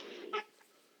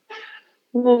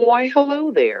Why,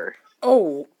 hello there.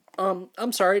 Oh,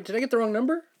 I'm sorry. Did I get the wrong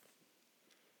number?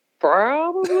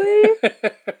 Probably.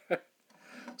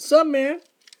 Sup, man?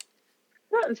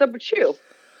 What's up with you?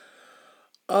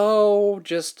 Oh,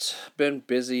 just been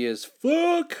busy as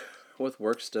fuck with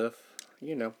work stuff.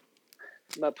 You know.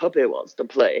 My puppy wants to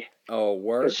play. Oh,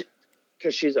 word?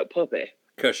 Because she's a puppy.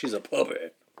 Because she's a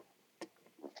puppet.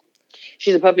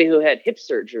 She's a puppy who had hip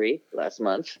surgery last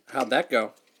month. How'd that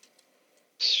go?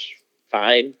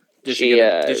 Fine. Did she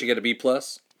get a B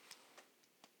plus?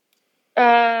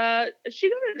 She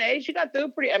got an A. She got through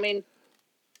pretty. I mean,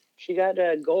 she got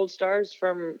gold stars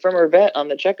from her vet on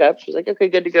the checkup. She's like, okay,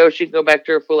 good to go. She can go back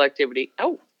to her full activity.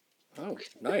 Oh,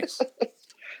 nice.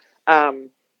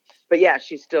 But yeah,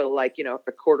 she's still like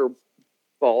a quarter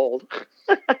bald.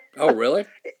 Oh, really?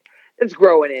 It's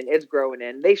growing in. It's growing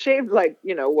in. They shaved it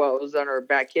was on her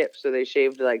back hip, so they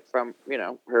shaved like from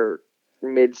her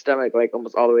mid stomach, like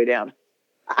almost all the way down.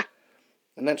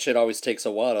 And that shit always takes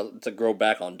a while to grow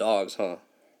back on dogs, huh?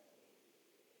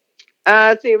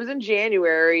 See, it was in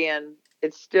January, and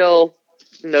it's still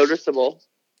noticeable.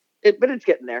 But it's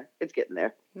getting there. It's getting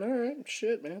there. All right,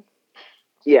 shit, man.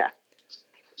 Yeah,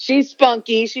 she's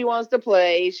spunky. She wants to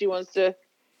play. She wants to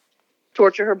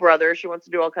torture her brother. She wants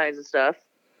to do all kinds of stuff.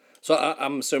 So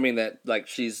I'm assuming that like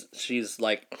she's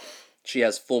like she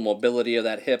has full mobility of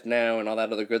that hip now and all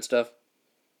that other good stuff.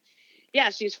 Yeah,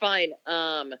 she's fine.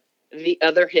 The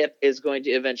other hip is going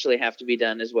to eventually have to be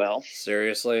done as well.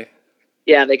 Seriously?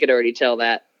 Yeah, they could already tell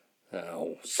that.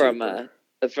 Oh, from the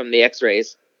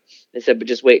X-rays. They said, but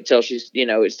just wait till she's,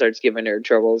 it starts giving her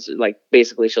troubles. Like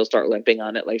basically, she'll start limping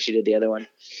on it like she did the other one.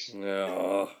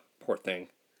 Oh, poor thing.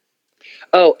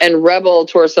 Oh, and Rebel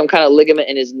tore some kind of ligament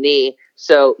in his knee,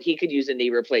 so he could use a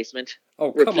knee replacement.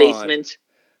 Oh, come on.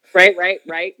 Right.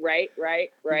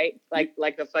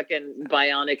 Like a fucking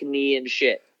bionic knee and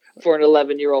shit for an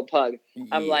 11-year-old pug.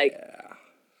 I'm like,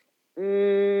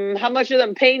 how much are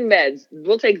them pain meds?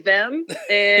 We'll take them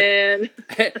and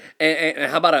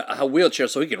and how about a wheelchair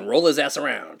so he can roll his ass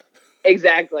around?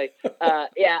 Exactly.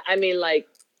 Yeah, I mean, like,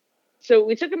 so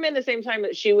we took him in the same time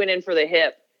that she went in for the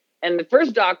hip, and the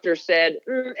first doctor said,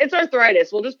 it's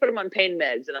arthritis. We'll just put him on pain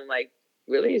meds. And I'm like,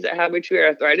 really? Is that how we treat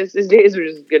arthritis these days? We're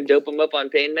just going to dope him up on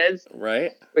pain meds?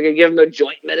 Right. We're going to give him no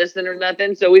joint medicine or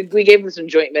nothing? So we gave him some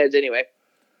joint meds anyway.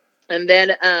 And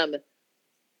then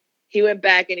he went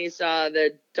back and he saw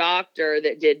the doctor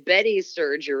that did Betty's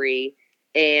surgery,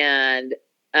 and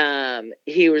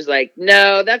he was like,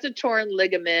 no, that's a torn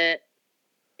ligament.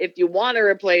 If you want to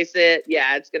replace it,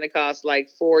 yeah, it's going to cost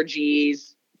like 4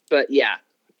 G's. But yeah,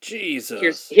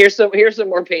 Jesus. Here's some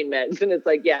more pain meds, and it's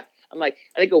like, yeah. I'm like,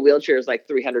 I think a wheelchair is like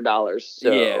 $300.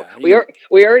 So yeah,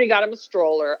 we already got him a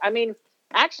stroller. I mean,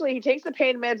 actually, he takes the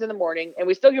pain meds in the morning, and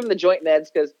we still give him the joint meds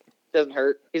because it doesn't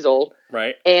hurt. He's old,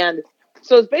 right? And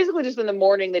so it's basically just in the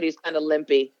morning that he's kind of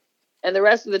limpy, and the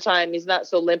rest of the time he's not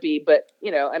so limpy. But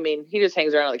I mean, he just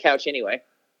hangs around on the couch anyway.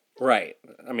 Right.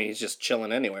 I mean, he's just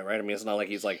chilling anyway, right? I mean, it's not like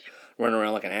he's like running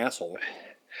around like an asshole.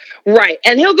 Right.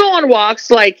 And he'll go on walks,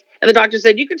 and the doctor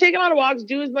said, you can take him on walks,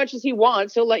 do as much as he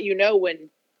wants. He'll let you know when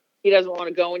he doesn't want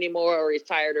to go anymore, or he's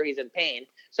tired, or he's in pain.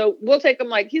 So we'll take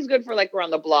him, he's good for around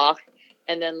the block.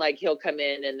 And then he'll come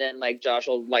in, and then Josh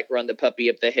will run the puppy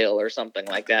up the hill or something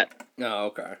like that. Oh,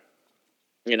 okay.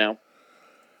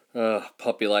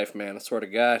 Puppy life, man. I swear to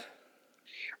God.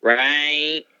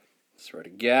 Right. Swear to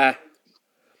God.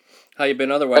 How you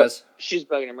been otherwise? Oh, she's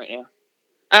bugging him right now.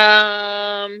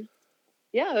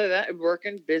 Yeah, that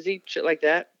working, busy, shit like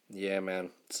that. Yeah, man.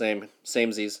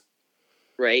 Samesies.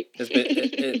 Right.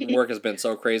 Work has been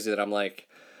so crazy that I'm like,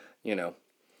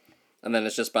 and then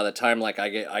it's just by the time I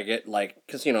get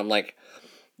because I'm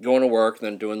going to work,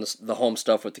 then doing the home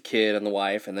stuff with the kid and the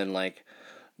wife, and then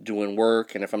doing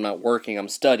work, and if I'm not working, I'm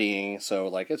studying.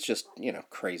 So it's just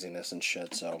craziness and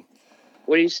shit. So.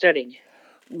 What are you studying?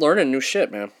 Learning new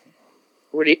shit, man.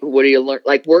 What do you learn?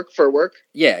 Work for work?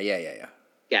 Yeah.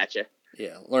 Gotcha.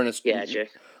 Yeah, learning. Gotcha.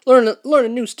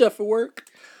 Learning new stuff for work.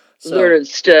 So, learning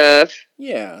stuff.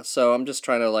 Yeah, so I'm just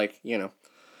trying to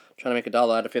trying to make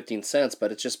 $1 out of 15 cents,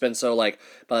 but it's just been so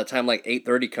by the time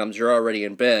 8:30 comes, you're already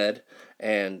in bed,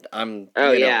 and I'm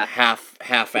half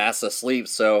ass asleep.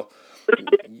 So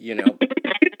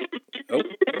oh,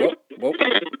 whoa,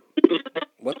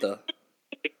 what the?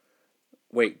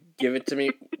 Wait, give it to me.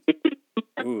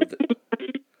 Ooh,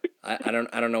 I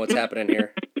don't know what's happening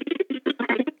here.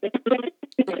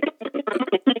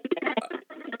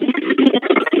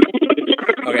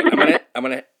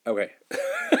 Okay, okay.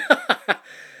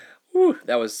 Whew,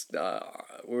 that was,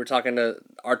 we were talking to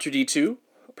R2D2,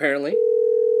 apparently.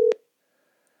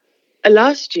 I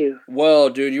lost you. Whoa,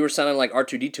 dude, you were sounding like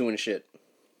R2D2 and shit.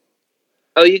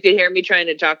 Oh, you could hear me trying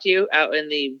to talk to you out in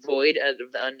the void of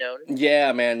the unknown?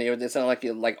 Yeah, man. It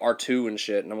sounded like R2 and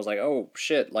shit. And I was like, oh,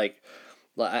 shit. Like,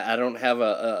 I don't have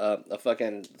a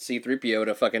fucking C-3PO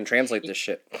to fucking translate this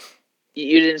shit.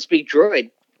 You didn't speak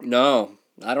droid. No,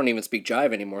 I don't even speak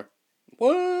jive anymore.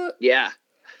 What? Yeah.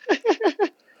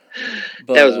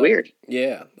 But, that was weird.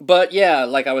 Yeah. But, yeah,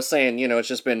 like I was saying, it's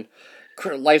just been...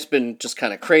 Life's been just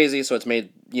kind of crazy, so it's made,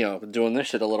 doing this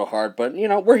shit a little hard. But,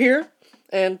 we're here.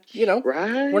 And,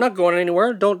 right. We're not going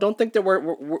anywhere. Don't think that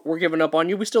we're giving up on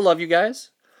you. We still love you guys.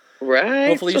 Right.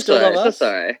 Hopefully you still love us.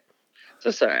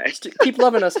 So sorry. Keep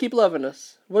loving us. Keep loving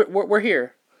us. We're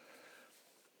here.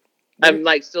 I'm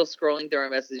like still scrolling through our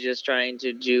messages, trying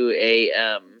to do a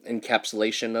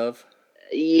encapsulation of.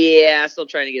 Yeah, still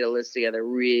trying to get a list together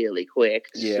really quick.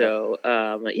 Yeah. So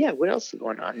yeah. What else is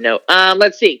going on? No.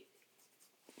 Let's see.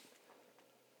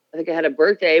 I think I had a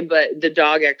birthday, but the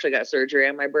dog actually got surgery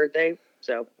on my birthday.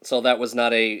 So that was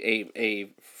not a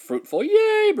fruitful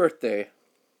yay birthday.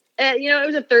 It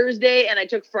was a Thursday, and I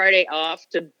took Friday off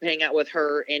to hang out with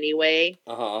her anyway.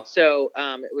 So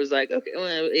it was like, okay,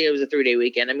 well, it was a 3-day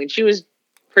weekend. I mean, she was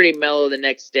pretty mellow the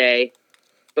next day,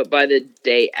 but by the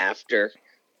day after,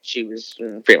 she was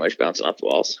pretty much bouncing off the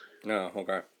walls. Oh,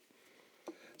 okay.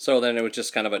 So then it was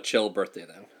just kind of a chill birthday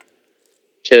then.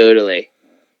 Totally.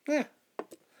 Yeah.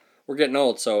 We're getting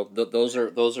old, so those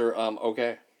are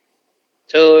okay.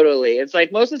 Totally. It's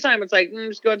like most of the time it's like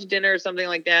just go out to dinner or something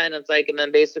like that, and it's like, and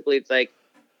then basically it's like,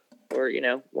 or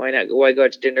why not? Why go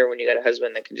out to dinner when you got a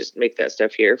husband that can just make that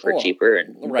stuff here for cheaper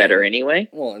and better anyway?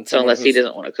 Well, and so unless he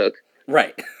doesn't want to cook,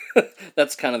 right?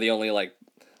 That's kind of the only like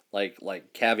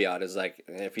caveat is like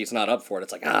if he's not up for it,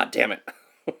 it's like damn it,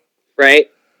 right?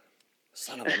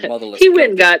 Son of a motherless. He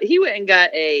went and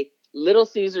got a Little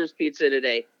Caesars pizza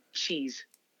today. Cheese.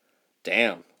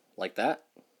 Damn, like that.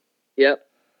 Yep.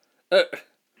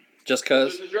 Just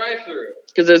cause. There's a drive-through.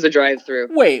 Because there's a drive-through.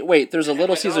 Wait. There's a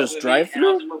Little Caesars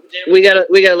drive-through. We got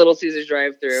a Little Caesars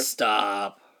drive-through.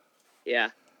 Stop.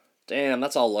 Yeah. Damn,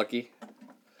 that's all lucky.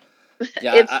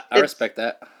 Yeah, I respect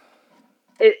that.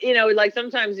 Like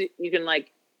sometimes you can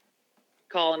like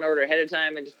call an order ahead of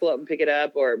time and just pull up and pick it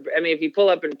up, or I mean, if you pull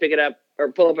up and pick it up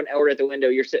or pull up an order at the window,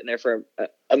 you're sitting there for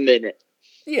a minute.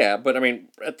 Yeah, but I mean,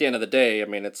 at the end of the day, I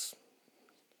mean, it's.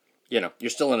 You're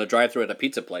still in a drive-thru at a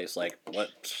pizza place. Like, what?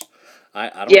 I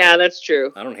don't. Yeah, that's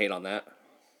true. I don't hate on that.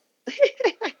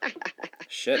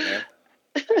 Shit, man.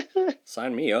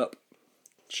 Sign me up.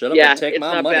 Shut up and take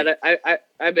my money. Bad.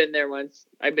 I've been there once.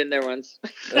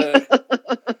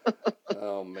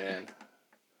 Oh man.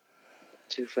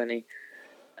 Too funny.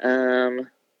 Ooh,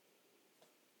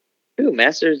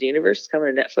 Masters of the Universe is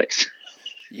coming to Netflix.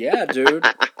 Yeah, dude.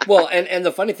 Well, and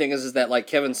the funny thing is that like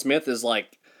Kevin Smith is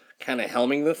like kind of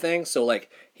helming the thing, so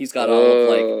like he's got all of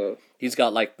like he's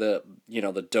got like the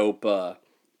the dope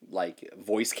like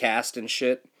voice cast and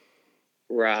shit.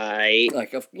 Right.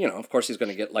 Like of course he's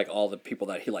gonna get like all the people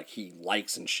that he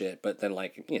likes and shit, but then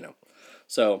like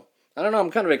so I don't know.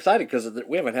 I'm kind of excited because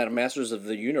we haven't had a Masters of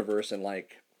the Universe in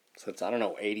like since I don't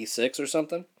know 86 or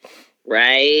something.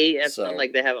 Right. That's something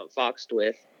like they haven't foxed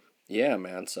with. Yeah,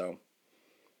 man. So,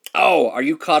 are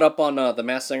you caught up on The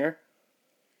Masked Singer?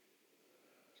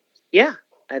 Yeah,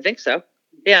 I think so.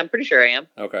 Yeah, I'm pretty sure I am.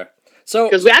 Okay. So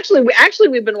because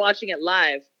we've been watching it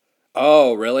live.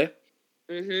 Oh, really?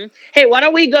 Mm-hmm. Hey, why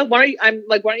don't you go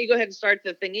ahead and start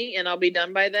the thingy, and I'll be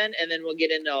done by then, and then we'll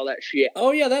get into all that shit.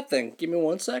 Oh yeah, that thing. Give me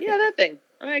 1 second. Yeah, that thing.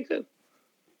 All right, cool.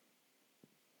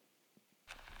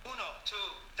 1, 2,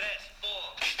 3, 4.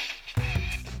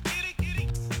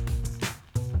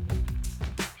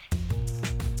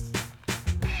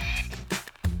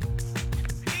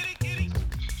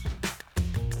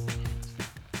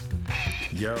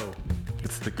 Yo,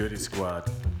 it's the Goody Squad.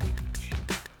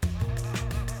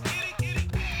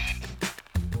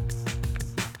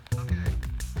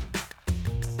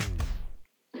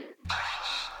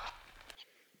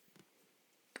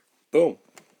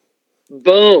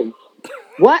 Boom.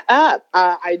 What up?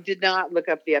 I did not look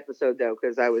up the episode though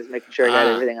because I was making sure I got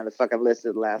everything on the fucking list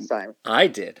the last time. I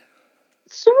did.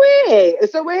 Sweet.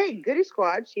 So wait, Goody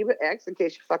Squad, Shiba X, in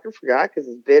case you fucking forgot, because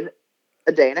it's been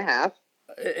a day and a half.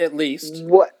 At least.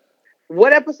 What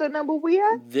episode number we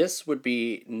at? This would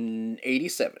be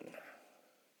 87.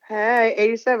 Hey,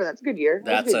 87. That's a good year.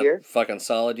 That's a fucking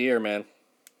solid year, man.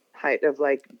 Height of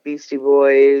like Beastie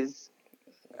Boys,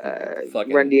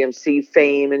 Run DMC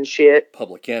fame and shit.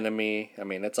 Public Enemy. I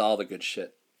mean, it's all the good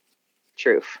shit.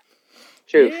 Truth.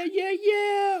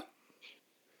 Yeah.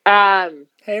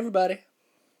 Hey, everybody.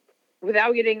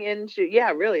 Without getting into,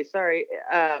 really, sorry.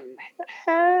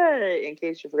 Hey, in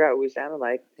case you forgot what we sounded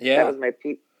like. Yeah. That was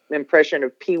impression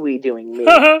of Pee-wee doing me.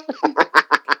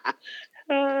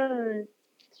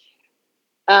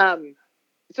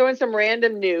 So in some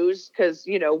random news, because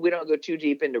we don't go too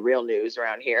deep into real news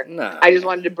around here. Nah. I just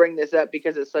wanted to bring this up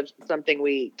because it's something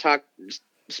we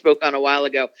spoke on a while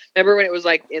ago. Remember when it was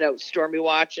like Stormy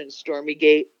Watch and Stormy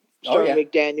Gate, Stormy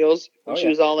McDaniels, when she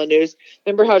was all in the news.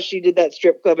 Remember how she did that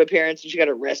strip club appearance and she got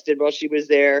arrested while she was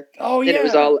there? Oh yeah. And it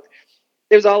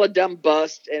was all a dumb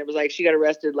bust, and it was like she got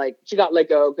arrested, like she got let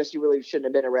go because she really shouldn't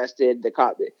have been arrested. The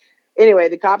cops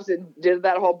that did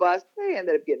that whole bust, they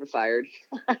ended up getting fired.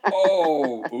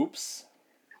 Oh, oops.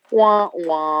 Wah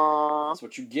wah. That's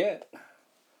what you get.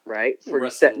 Right? For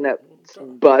setting up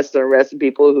busts and arresting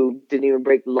people who didn't even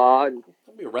break the law and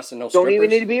don't be arresting no don't strippers. even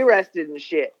need to be arrested and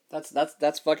shit.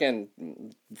 That's fucking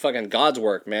God's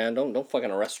work, man. Don't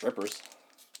fucking arrest strippers.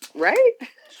 Right?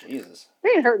 Jesus. They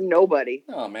ain't hurting nobody.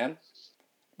 Oh man.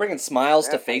 Bringing smiles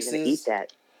to faces. I'm gonna eat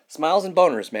that. Smiles and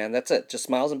boners, man. That's it. Just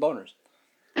smiles and boners.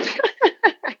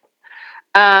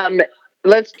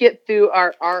 Let's get through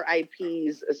our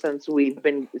RIPs since we've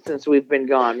been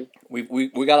gone.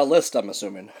 We got a list, I'm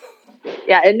assuming.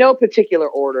 Yeah, in no particular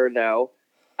order though.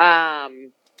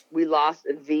 We lost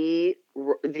the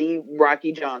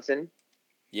Rocky Johnson.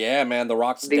 Yeah, man, The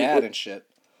Rock's dad and shit.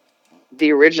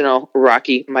 The original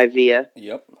Rocky Maivia.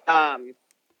 Yep.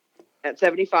 At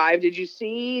 75, did you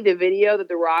see the video that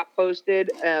The Rock posted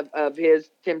of him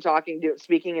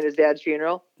speaking at his dad's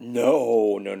funeral?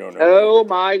 No. Oh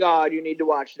my God, you need to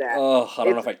watch that. Oh, I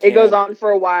don't know if I can. It goes on for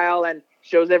a while and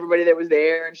shows everybody that was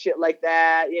there and shit like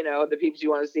that. The people you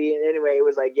want to see. And anyway, it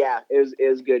was like, yeah, it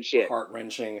was good shit.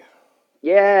 Heart-wrenching.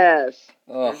 Yes.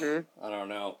 Oh, Mm-hmm. I don't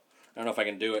know. I don't know if I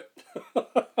can do it.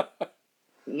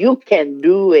 You can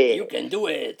do it. You can do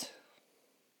it.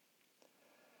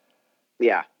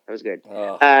 Yeah, that was good.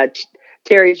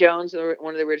 Terry Jones,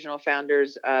 one of the original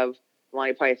founders of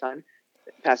Monty Python,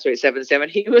 passed away at 77.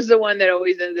 He was the one that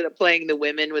always ended up playing the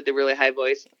women with the really high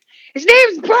voice. His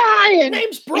name's Brian!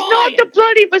 He's not the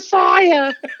bloody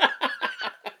Messiah!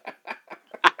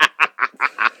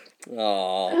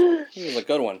 Oh, he was a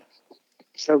good one.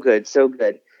 So good, so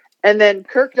good. And then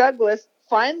Kirk Douglas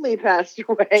finally passed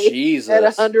away at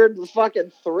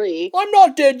 103. I'm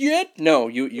not dead yet. No,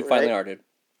 you finally are, dude.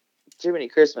 Jiminy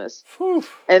Christmas. Whew.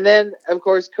 And then, of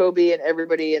course, Kobe and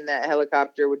everybody in that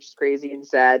helicopter, which is crazy and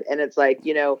sad. And it's like,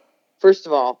 first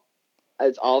of all,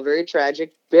 it's all very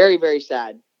tragic, very, very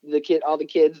sad. All the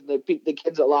kids, the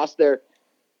kids that lost their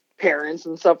parents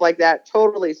and stuff like that,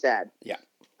 totally sad. Yeah.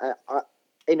 I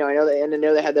know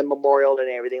they had the memorial and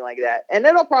everything like that. And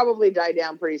it'll probably die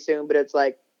down pretty soon, but it's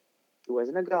like, he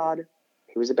wasn't a god.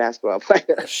 He was a basketball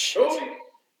player. Oh, shit.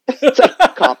 It's like,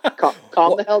 calm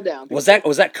the hell down. Was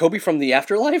that Kobe from the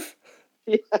afterlife?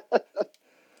 Yeah. It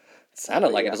sounded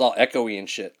like it was all echoey and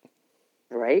shit.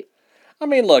 Right? I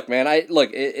mean, look, man.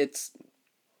 It's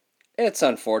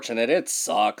unfortunate. It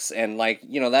sucks, and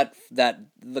the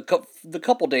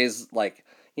couple days,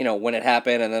 when it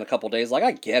happened, and then a couple days,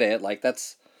 I get it. That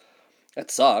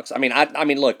sucks. I mean,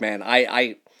 look, man.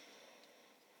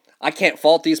 I can't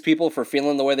fault these people for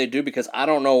feeling the way they do because I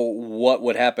don't know what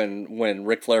would happen when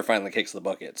Ric Flair finally kicks the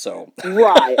bucket. So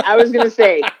right, I was gonna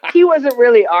say he wasn't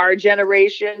really our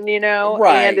generation,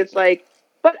 Right. And it's like,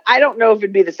 but I don't know if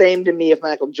it'd be the same to me if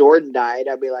Michael Jordan died.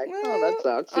 I'd be like, oh, that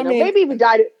sucks. Maybe if he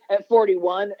died at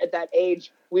 41 at that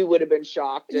age, we would have been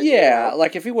shocked. Yeah,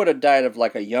 if he would have died of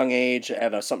a young age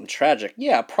at something tragic,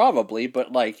 yeah, probably. But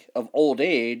of old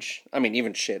age, I mean,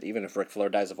 even if Ric Flair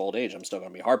dies of old age, I'm still gonna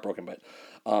be heartbroken. But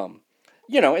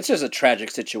it's just a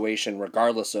tragic situation,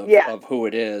 regardless of who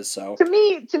it is. So to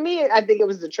me, I think it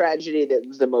was the tragedy that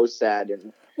was the most sad.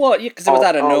 And because it was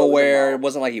out of nowhere. It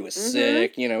wasn't like he was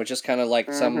sick. It's just kind of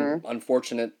some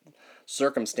unfortunate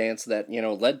circumstance that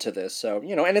led to this. So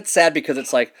and it's sad because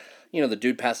it's the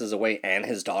dude passes away and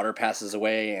his daughter passes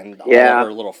away and all of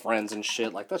her little friends and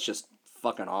shit. That's just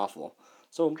fucking awful.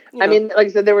 So I mean, like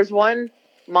I said, there was one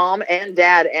mom and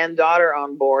dad and daughter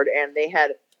on board, and they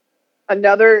had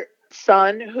another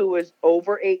son who was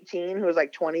over 18, who was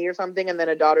 20 or something, and then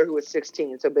a daughter who was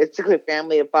 16. So basically a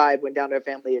family of 5 went down to a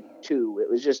family of 2. It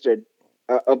was just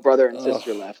a brother and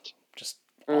sister left. Just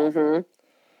awful.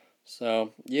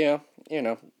 So, yeah,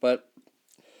 but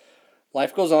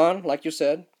life goes on, like you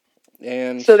said.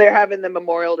 And so they're having the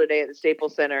memorial today at the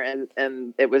Staples Center,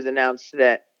 and it was announced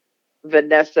that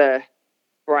Vanessa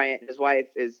Bryant, his wife,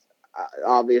 is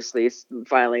obviously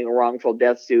filing a wrongful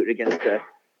death suit against the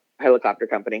helicopter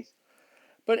company.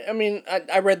 But I mean,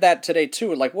 I read that today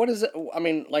too. What is it? I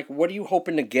mean, what are you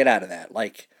hoping to get out of that?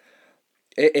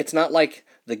 It's not like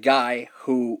the guy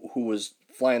who was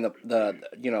flying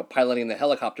piloting the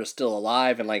helicopter still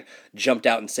alive and like jumped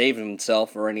out and saved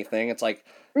himself or anything. It's like,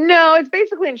 No, it's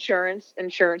basically insurance.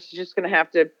 Insurance is just going to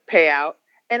have to pay out.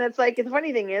 And it's like, the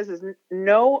funny thing is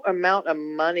no amount of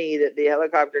money that the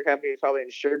helicopter company is probably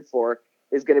insured for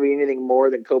is going to be anything more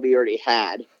than Kobe already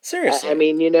had. seriously. I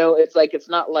mean, it's like, it's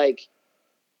not like,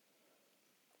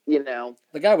 the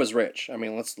guy was rich. I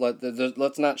mean, let's not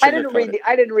sugarcoat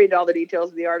I didn't read all the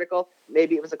details of the article.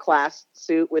 Maybe it was a class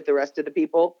suit with the rest of the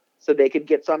people so they could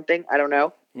get something. I don't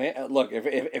know. Look, if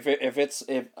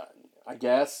I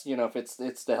guess if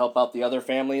it's to help out the other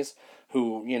families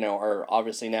who are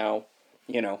obviously now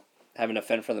having to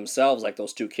fend for themselves, like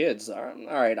those two kids. All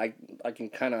right, I can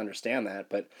kind of understand that,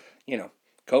 but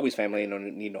Kobe's family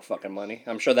don't need no fucking money.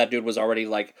 I'm sure that dude was already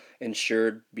like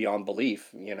insured beyond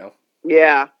belief.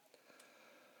 Yeah.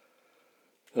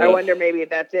 Ugh. I wonder maybe if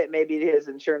that's it. Maybe his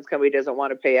insurance company doesn't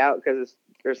want to pay out because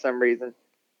for some reason.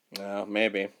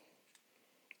 Maybe.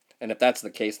 And if that's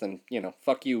the case, then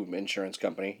fuck you, insurance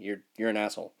company. You're an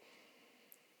asshole.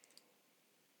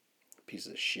 Piece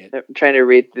of shit. I'm trying to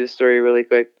read through the story really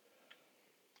quick.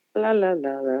 La la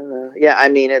la la la. Yeah, I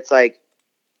mean it's like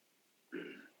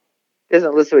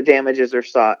doesn't list what damages are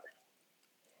sought.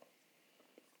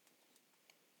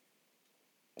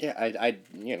 Yeah, I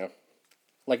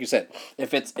like you said,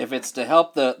 if it's to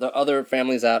help the other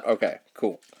families out, okay,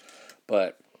 cool.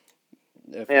 But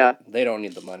if they don't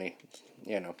need the money,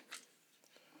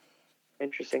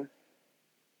 Interesting.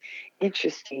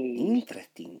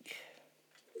 Interesting.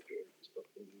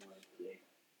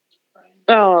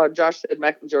 Oh, Josh said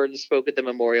Michael Jordan spoke at the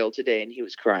memorial today and he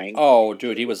was crying. Oh,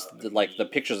 dude, he was like the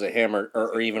pictures of him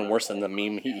are even worse than the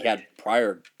meme he had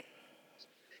prior.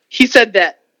 He said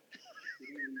that.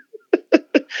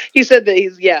 He said that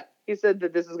he said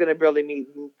that this is going to probably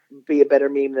be a better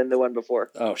meme than the one before.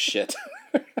 Oh, shit.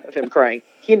 Of him crying.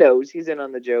 He knows. He's in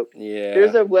on the joke. Yeah.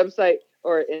 There's a website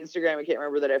or Instagram, I can't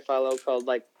remember, that I follow called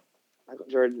like Michael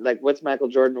Jordan, like what's Michael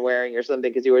Jordan wearing or something,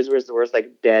 because he always wears the worst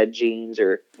like dad jeans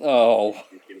or... Oh.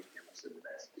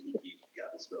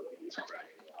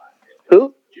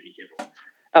 Who?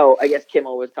 Oh, I guess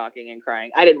Kimmel was talking and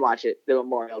crying. I didn't watch it, the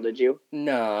memorial, did you?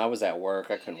 No, I was at work.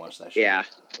 I couldn't watch that shit. Yeah.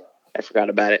 I forgot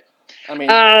about it. I mean,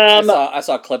 I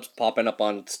saw clips popping up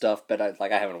on stuff, but I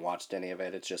haven't watched any of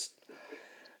it. It's just,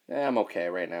 I'm okay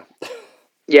right now.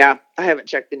 Yeah, I haven't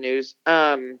checked the news.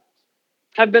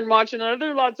 I've been watching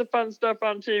lots of fun stuff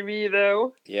on TV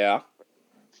though. Yeah.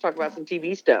 Let's talk about some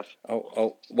TV stuff.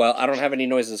 Oh. Well, I don't have any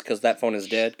noises because that phone is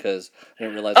dead because I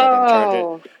didn't realize I didn't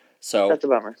charge it. So that's a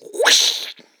bummer.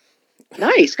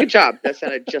 Nice, good job. That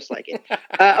sounded just like it.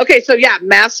 Okay, so yeah,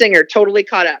 Masked Singer, totally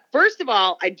caught up. First of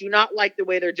all, I do not like the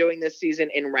way they're doing this season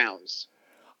in rounds.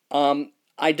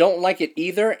 I don't like it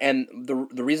either, and the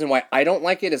reason why I don't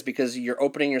like it is because you're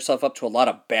opening yourself up to a lot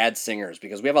of bad singers,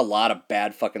 because we have a lot of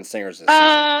bad fucking singers this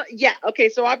season. Yeah, okay,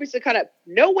 so obviously caught up.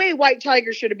 No way White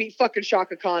Tiger should have beat fucking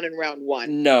Shaka Khan in round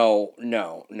one. No.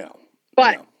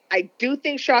 But no. I do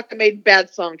think Shaka made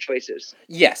bad song choices.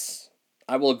 Yes.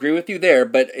 I will agree with you there,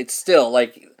 but it's still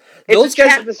like it's a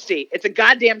travesty. It's a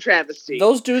goddamn travesty.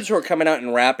 Those dudes who are coming out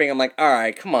and rapping, I'm like, all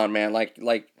right, come on, man. Like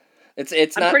it's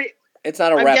not a rapping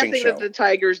show. I'm guessing that the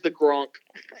Tiger's the Gronk.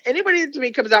 Anybody that to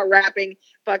me comes out rapping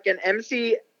fucking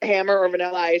MC Hammer or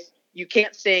Vanilla Ice, you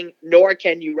can't sing nor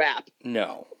can you rap.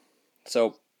 No.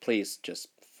 So please just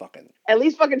fucking. At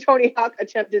least fucking Tony Hawk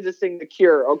attempted to sing The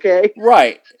Cure, okay?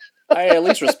 Right. I at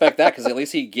least respect that, because at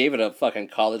least he gave it a fucking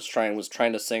college try and was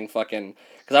trying to sing fucking...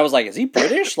 Because I was like, is he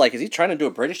British? Like, is he trying to do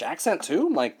a British accent too?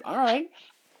 I'm like, all right.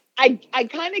 I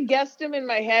kind of guessed him in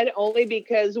my head only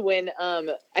because when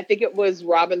I think it was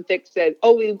Robin Thicke said,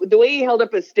 the way he held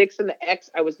up his sticks in the X,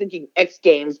 I was thinking X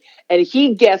Games, and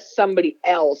he guessed somebody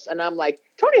else, and I'm like,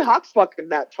 Tony Hawk's fucking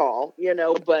that tall,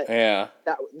 but yeah,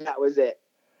 that was it.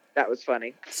 That was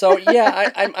funny. So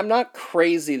yeah, I'm not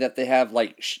crazy that they have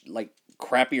like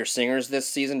crappier singers this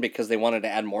season because they wanted to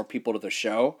add more people to the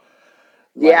show.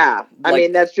 I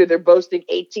mean, that's true. They're boasting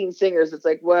 18 singers. It's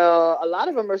like, well, a lot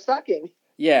of them are sucking.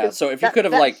 Yeah, so if you could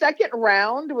have second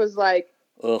round was like,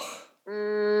 ugh.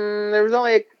 There was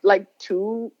only like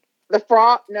two. The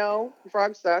frog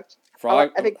sucked. I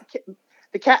think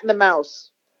the cat and the mouse.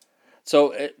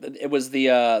 So it was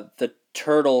the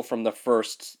turtle from the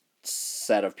first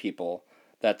set of people.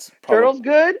 That's probably... Turtle's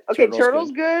good. Okay,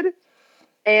 Turtle's good.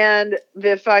 And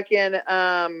the fucking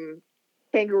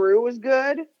kangaroo was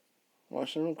good.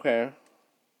 Okay.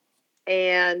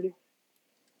 And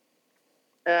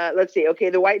let's see. Okay,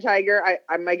 the White Tiger,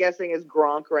 I'm guessing is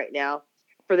Gronk right now.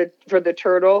 For the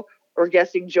turtle, we're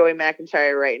guessing Joey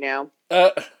McIntyre right now.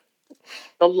 The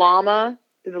llama,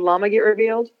 did the llama get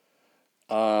revealed?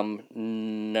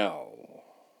 No.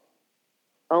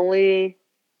 Only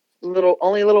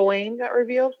Little Wayne got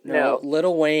revealed? No, No.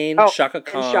 Lil Wayne, Oh, Shaka and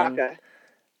Khan,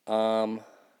 Shaka. um,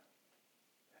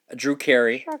 Drew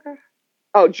Carey. Shaka.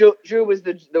 Oh, Drew was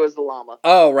the llama.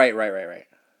 Oh, right.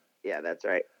 Yeah, that's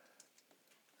right.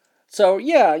 So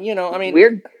yeah, you know, I mean,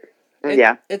 Weird.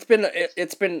 Yeah. it's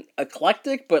been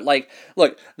eclectic, but like,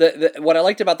 look, the what I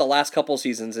liked about the last couple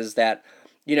seasons is that,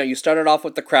 you know, you started off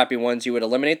with the crappy ones, you would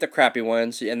eliminate the crappy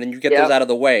ones, and then you get those Yep. out of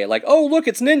the way. Like, oh look,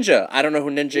 it's Ninja. I don't know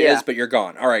who Ninja Yeah. is, but you're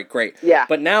gone. All right, great. Yeah.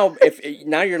 But now,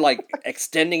 now you're like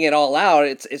extending it all out,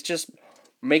 it's just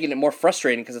making it more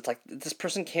frustrating because it's like this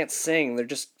person can't sing. They're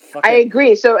just I fucking.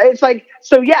 agree. So it's like,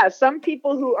 so yeah, some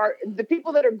people who are the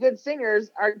people that are good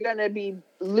singers are gonna be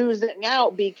losing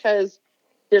out because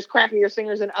there's crappier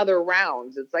singers in other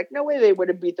rounds. It's like no way they would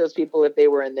have beat those people if they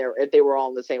were if they were all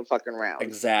in the same fucking round.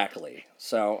 Exactly.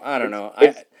 So I don't know. I They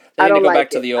need to don't go like back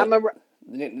to it. the old. I'm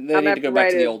They gonna need to have go to back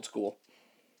write to the a old school.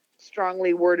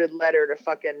 strongly worded letter to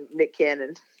fucking Nick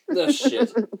Cannon. The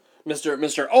shit,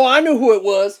 Mister. Oh, I knew who it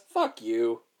was. Fuck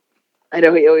you. I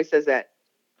know he always says that.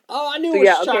 Oh, I knew So it was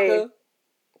yeah, Shaka. okay.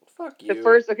 Fuck The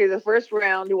you. first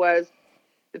round was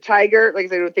the Tiger, like I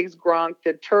said, thinks Gronk,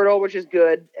 the Turtle, which is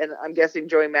good, and I'm guessing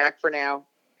Joey Mack for now.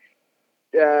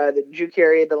 The Drew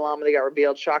Carey, the llama that got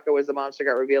revealed. Shaka was the monster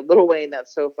got revealed. Little Wayne,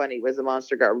 that's so funny, was the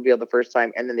monster got revealed the first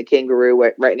time, and then the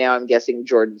kangaroo. Right now, I'm guessing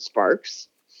Jordan Sparks,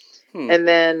 and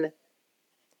then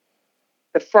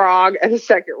the frog at the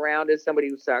second round is somebody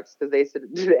who sucks because they said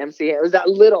to the MC it was that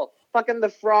little fucking the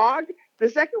frog. The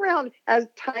second round has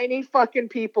tiny fucking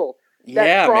people. That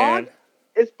Yeah, frog man.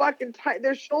 is fucking tiny.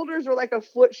 Their shoulders are like a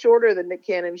foot shorter than Nick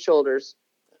Cannon's shoulders.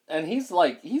 And he's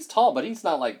tall, but he's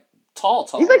not like tall.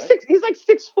 He's like right? 6. He's like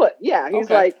 6 foot. Yeah, he's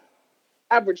Okay. like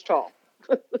average tall.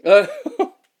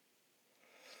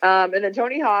 And then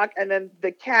Tony Hawk, and then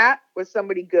the cat was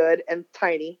somebody good and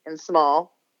tiny and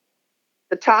small.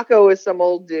 The taco is some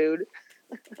old dude.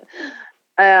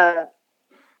 You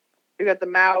got the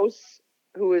mouse,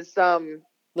 who is some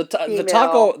the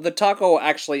female. taco.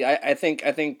 Actually, I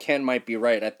think Ken might be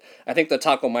right. I think the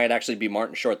taco might actually be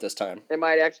Martin Short this time. It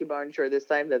might actually be Martin Short this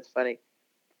time. That's funny.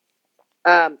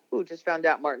 Just found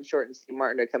out Martin Short and Steve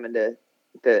Martin are coming to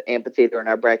the amphitheater in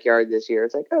our backyard this year.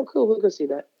 It's like, oh, cool, we'll go see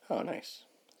that. Oh, nice.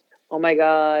 Oh my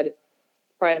God,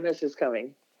 Primus is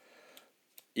coming.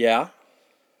 Yeah.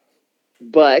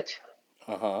 But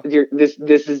this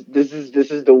is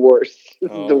the worst.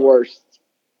 This is the worst.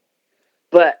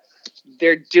 But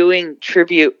they're doing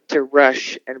tribute to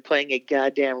Rush and playing a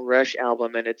goddamn Rush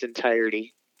album in its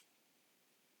entirety.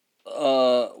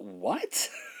 What?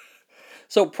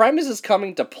 So Primus is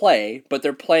coming to play, but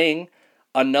they're playing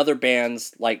another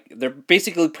band's, like, they're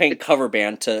basically playing cover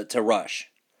band to Rush.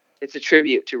 It's a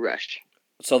tribute to Rush.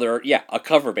 So they're, a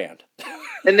cover band.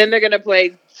 And then they're going to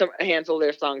play a handful of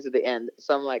their songs at the end.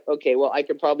 So I'm like, okay, well, I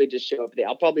could probably just show up there.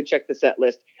 I'll probably check the set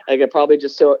list. I could probably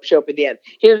just show up at the end.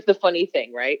 Here's the funny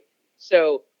thing, right?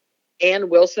 So Ann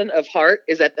Wilson of Heart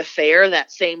is at the fair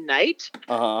that same night.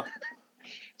 Uh-huh.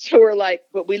 So we're like,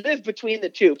 but we live between the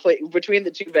two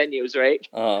venues, right?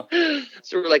 Uh-huh.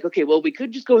 So we're like, okay, well, we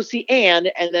could just go see Anne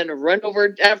and then run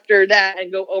over after that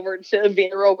and go over to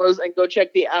Villarobos and go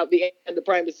check the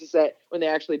Primus set when they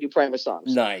actually do Primus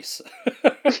songs. Nice.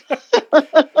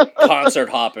 Concert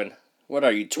hopping. What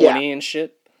are you, 20 and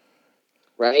shit?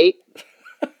 Right?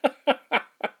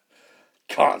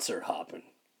 Concert hopping.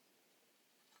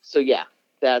 So yeah,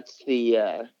 that's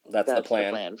the plan. The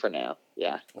plan for now.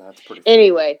 Yeah. That's pretty funny.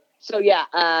 Anyway, so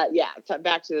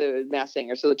back to the Masked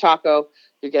Singer. So the taco,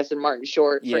 you're guessing Martin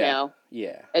Short for now.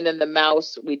 Yeah. And then the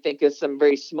mouse, we think is some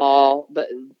very small but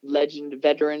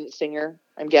veteran singer.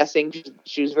 I'm guessing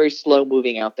she was very slow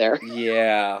moving out there.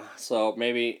 Yeah. So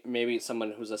maybe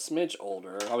someone who's a smidge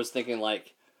older. I was thinking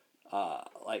like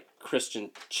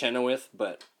Christian Chenoweth,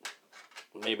 but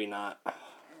maybe not.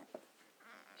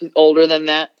 She's older than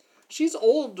that. She's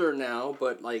older now,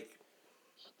 but like.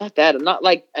 Not that. I'm not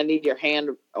like I need your hand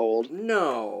old.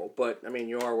 No, but I mean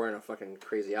you are wearing a fucking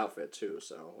crazy outfit too,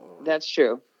 so. That's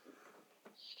true.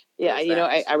 Yeah,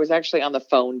 I was actually on the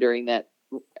phone during that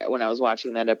when I was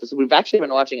watching that episode. We've actually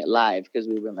been watching it live because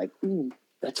we've been like, ooh,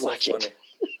 let's watch it.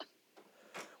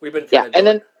 We've been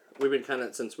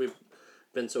since we've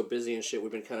been so busy and shit,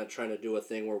 we've been kind of trying to do a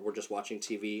thing where we're just watching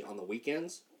TV on the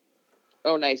weekends.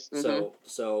 Oh, nice. Mm-hmm.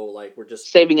 So like we're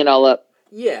just saving it all up.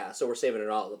 Yeah, so we're saving it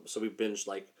all up. So we binged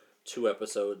like 2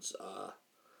 episodes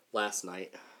last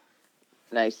night.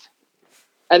 Nice.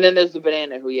 And then there's the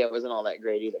banana who wasn't all that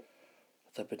great either.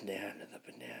 The banana.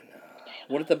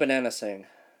 What did the banana sing?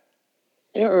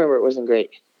 I don't remember. It wasn't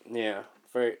great. Yeah,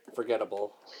 very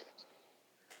forgettable.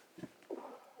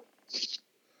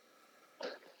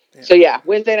 So yeah,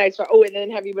 Wednesday nights. Oh, and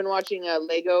then have you been watching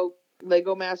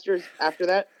Lego Masters after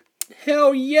that?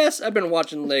 Hell yes, I've been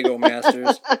watching Lego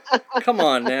Masters. Come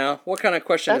on now. What kind of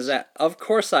question is that? Of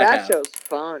course I That have. show's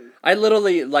fun. I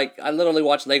literally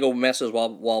watch Lego Masters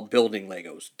while building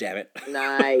Legos. Damn it.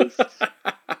 Nice.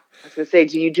 I was gonna say,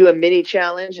 do you do a mini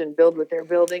challenge and build what they're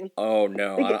building? Oh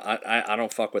no, I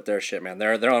don't fuck with their shit, man.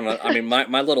 They're on. I mean,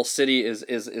 my little city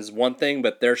is one thing,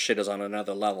 but their shit is on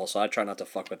another level. So I try not to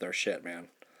fuck with their shit, man.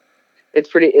 It's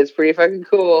pretty fucking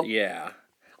cool. Yeah.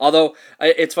 Although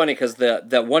it's funny because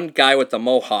that one guy with the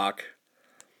mohawk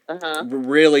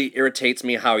really irritates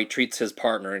me how he treats his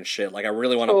partner and shit. Like I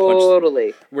really want to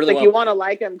totally. punch. Really, like you want to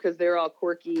like them because they're all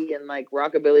quirky and like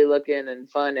rockabilly looking and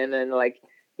fun, and then like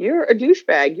you're a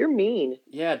douchebag. You're mean.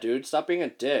 Yeah, dude, stop being a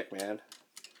dick, man.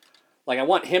 Like I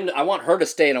want her to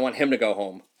stay, and I want him to go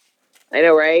home. I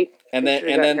know, right? And then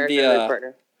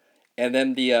the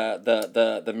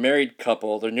married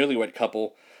couple, the newlywed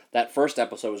couple, that first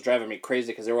episode was driving me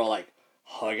crazy because they were all like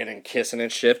hugging and kissing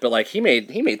and shit. But like he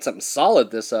made something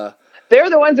solid. They're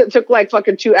the ones that took like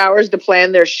fucking 2 hours to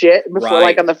plan their shit before, Right.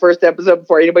 like on the first episode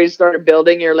before anybody started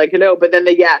building. You're like, hello, but then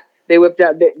they whipped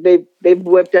out they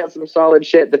whipped out some solid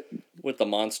shit. With the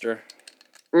monster.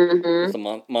 Mm-hmm. With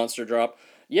the monster drop.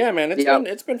 Yeah, man,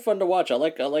 it's been fun to watch. I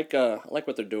like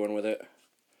what they're doing with it.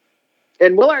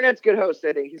 And Will Arnett's a good host.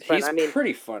 I think he's fun. He's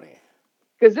pretty funny.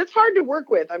 Because it's hard to work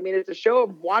with. I mean, it's a show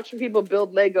of watching people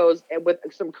build Legos and with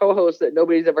some co-hosts that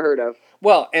nobody's ever heard of.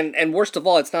 Well, and worst of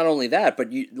all, it's not only that, but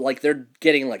they're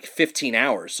getting like 15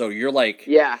 hours. So you're like,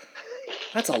 yeah,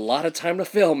 that's a lot of time to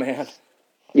film, man.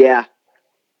 Yeah.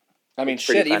 I mean,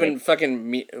 shit, even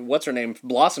fucking what's her name,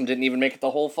 Blossom didn't even make it the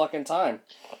whole fucking time.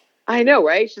 I know,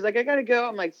 right? She's like, I gotta go.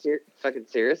 I'm like, fucking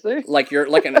seriously? Like you're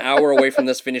like an hour away from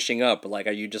this finishing up. Like,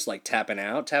 are you just like tapping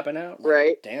out? Like,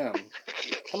 right. Damn.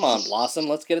 Come on, Blossom.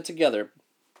 Let's get it together.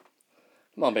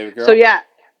 Come on, baby girl. So yeah,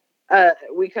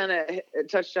 we kind of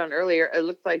touched on earlier. It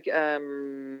looked like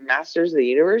Masters of the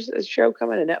Universe is a show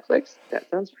coming to Netflix. That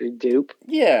sounds pretty dope.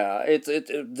 Yeah,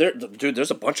 dude.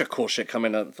 There's a bunch of cool shit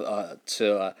coming up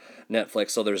to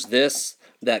Netflix. So there's this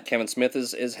that Kevin Smith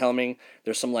is helming.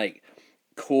 There's some like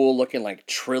cool looking like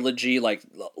trilogy, like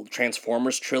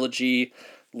Transformers trilogy,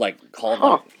 like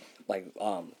called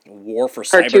War for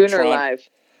Cartoon Cybertron. or live?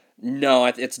 No,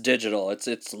 it's digital.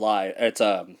 It's live. It's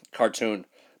a cartoon,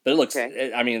 but it looks.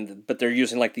 Okay. I mean, but they're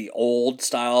using like the old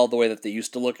style, the way that they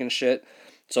used to look and shit.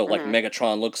 So like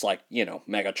Megatron looks like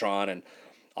Megatron, and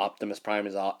Optimus Prime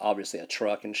is obviously a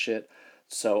truck and shit.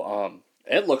 So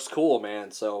it looks cool, man.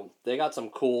 So they got some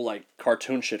cool like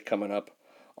cartoon shit coming up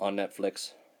on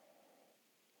Netflix.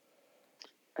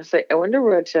 I wonder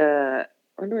what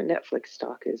Netflix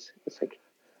stock is. It's like,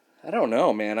 I don't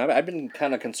know, man. I've been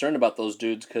kind of concerned about those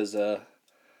dudes because of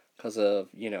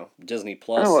Disney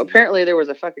Plus. Oh, apparently there was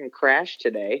a fucking crash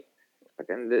today.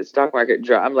 Fucking the stock market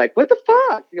dropped. I'm like, what the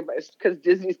fuck? Because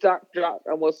Disney stock dropped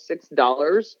almost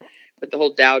 $6, but the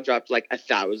whole Dow dropped like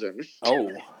 1,000.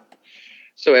 Oh.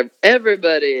 So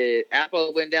everybody,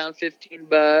 Apple went down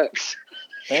 $15.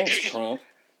 Thanks, Trump.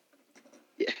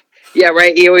 Yeah,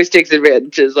 right. He always takes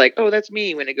advantage. It's like, oh, that's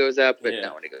me when it goes up, but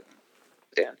not when it goes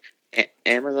down.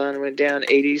 Amazon went down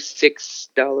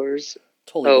 $86.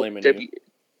 Totally blaming you.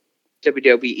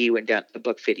 WWE went down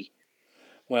 $1.50.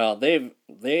 Well, they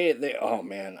oh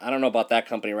man, I don't know about that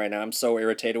company right now. I'm so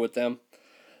irritated with them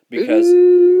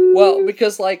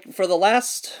because like for the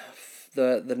last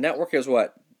the network is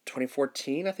what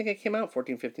 2014, I think it came out.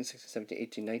 14, 15, 16, 17,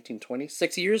 18, 19, 20.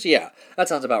 6 years? Yeah, that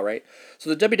sounds about right.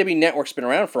 So the WWE Network's been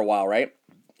around for a while, right?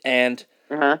 And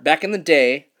back in the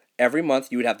day, every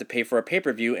month you would have to pay for a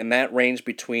pay-per-view, and that ranged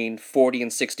between $40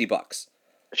 and $60.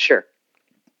 Sure.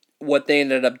 What they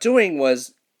ended up doing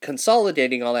was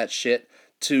consolidating all that shit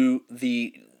to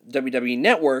the WWE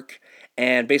Network,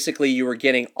 and basically you were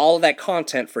getting all of that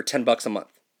content for $10 a month.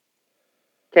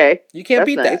 Okay. You can't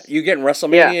beat that. You're getting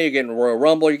WrestleMania, you're getting Royal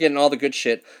Rumble, you're getting all the good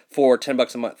shit for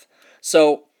 $10 a month.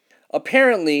 So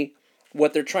apparently,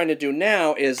 what they're trying to do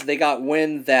now is they got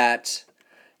wind that,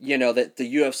 that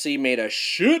the UFC made a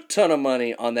shit ton of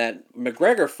money on that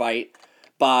McGregor fight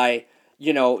by,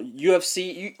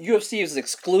 UFC is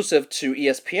exclusive to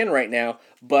ESPN right now,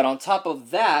 but on top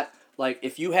of that, like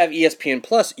if you have ESPN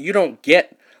Plus, you don't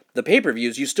get the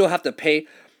pay-per-views. You still have to pay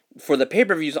for the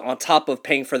pay-per-views on top of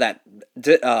paying for that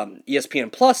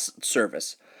ESPN Plus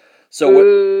service.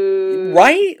 So,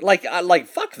 right? Like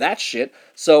fuck that shit.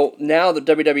 So now the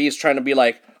WWE is trying to be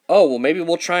like, oh, well, maybe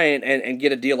we'll try and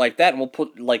get a deal like that, and we'll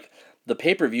put like the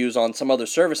pay-per-views on some other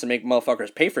service and make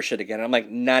motherfuckers pay for shit again. And I'm like,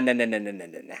 nah.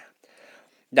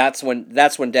 That's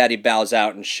when Daddy bows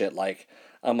out and shit. Like,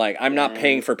 I'm like, I'm not Yeah.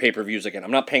 paying for pay-per-views again.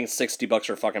 I'm not paying $60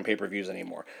 for fucking pay-per-views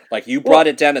anymore. Like, you brought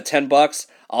it down to $10,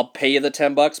 I'll pay you the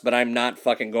 $10, but I'm not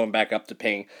fucking going back up to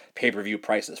paying pay-per-view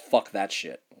prices. Fuck that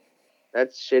shit.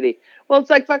 That's shitty. Well, it's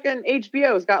like fucking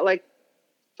HBO's got like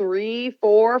 3,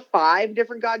 4, 5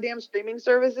 different goddamn streaming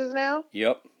services now.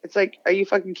 Yep. It's like, are you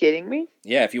fucking kidding me?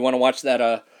 Yeah, if you want to watch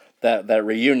that that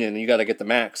reunion, you got to get the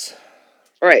Max.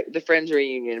 Right, the Friends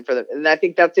reunion for them, and I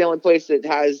think that's the only place that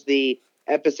has the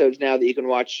episodes now that you can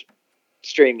watch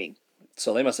streaming.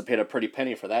 So they must have paid a pretty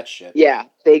penny for that shit. Yeah,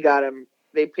 they got them.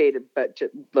 They paid a butt to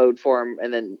load for them,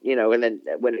 and then when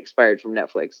it expired from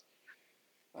Netflix.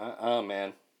 Oh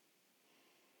man.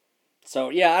 So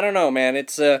yeah, I don't know, man.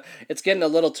 It's getting a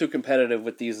little too competitive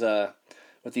with these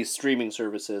streaming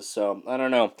services. So I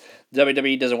don't know.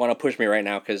 WWE doesn't want to push me right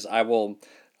now because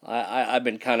I've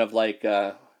been kind of like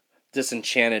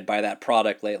disenchanted by that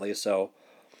product lately. So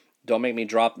don't make me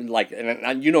drop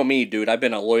and you know me, dude. I've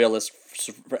been a loyalist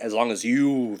for as long as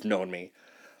you've known me,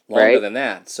 longer Right. than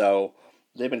that. So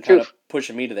they've been kind Truth. of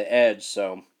pushing me to the edge.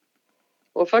 So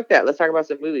Well, fuck that. Let's talk about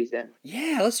some movies then.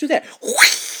 yeah, let's do that.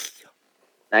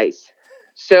 Nice.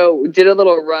 So, did a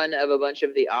little run of a bunch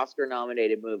of the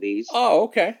Oscar-nominated movies. Oh,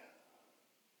 okay.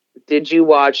 Did you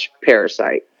watch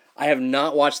Parasite? I have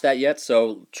not watched that yet,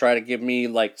 so try to give me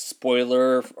like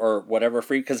spoiler or whatever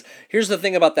free. Because here's the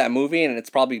thing about that movie, and it's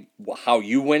probably how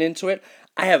you went into it.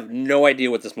 I have no idea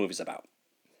what this movie's about.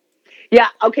 Yeah.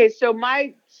 Okay. So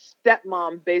my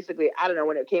stepmom, basically, I don't know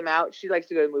when it came out. She likes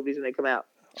to go to movies when they come out.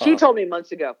 She told me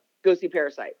months ago, go see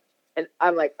Parasite. And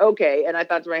I'm like, okay. And I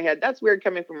thought to my head, that's weird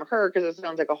coming from her because it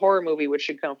sounds like a horror movie, which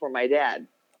should come from my dad.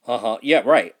 Yeah,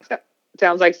 right.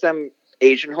 Sounds like some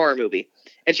Asian horror movie.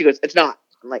 And she goes, it's not.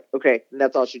 I'm like, okay. And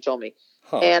that's all she told me.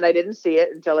 And I didn't see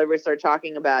it until everybody started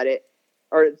talking about it,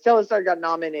 or until it got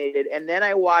nominated. And then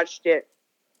I watched it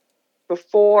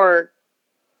before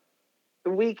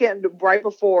the week right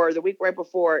before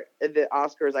the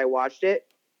Oscars. I watched it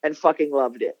and fucking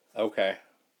loved it. Okay.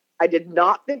 I did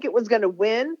not think it was going to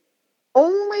win,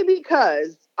 only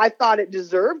because I thought it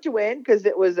deserved to win because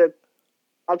it was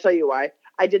I'll tell you why.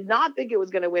 I did not think it was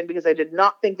going to win because I did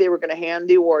not think they were going to hand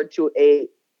the award to a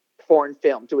foreign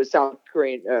film, to a South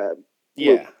Korean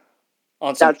movie.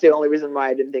 That's the only reason why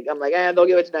I didn't think. I'm like, they'll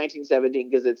give it to 1917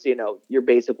 because it's, your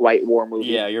basic white war movie.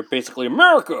 Yeah, you're basically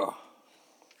America.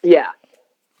 Yeah.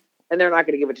 And they're not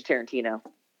going to give it to Tarantino.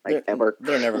 Ever.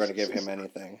 They're never going to give him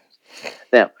anything.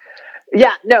 No.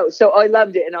 Yeah, no. So I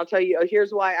loved it. And I'll tell you,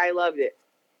 here's why I loved it.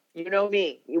 You know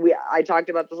me. I talked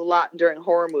about this a lot during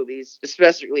horror movies,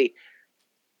 especially.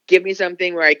 Give me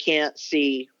something where I can't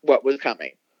see what was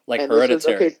coming. Like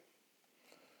Hereditary.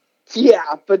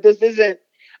 Yeah, but this isn't.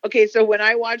 Okay, so when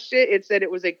I watched it, it said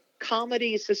it was a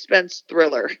comedy suspense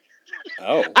thriller.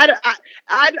 Oh.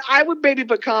 I would maybe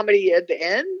put comedy at the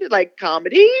end, like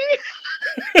comedy.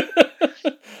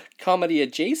 Comedy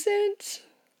adjacent?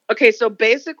 Okay, so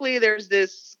basically there's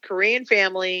this Korean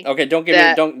family. Okay, don't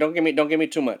give me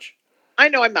too much. I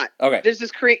know I'm not. Okay. There's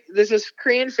this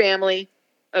Korean family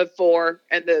of 4,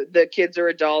 and the kids are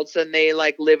adults, and they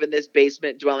live in this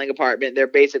basement dwelling apartment. They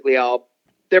basically don't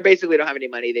have any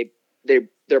money.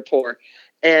 They're poor,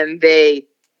 and they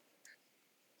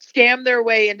scam their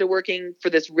way into working for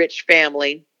this rich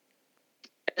family.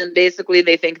 And basically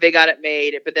they think they got it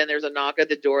made, but then there's a knock at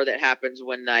the door that happens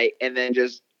one night, and then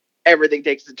just everything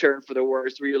takes a turn for the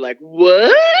worst, where you're like,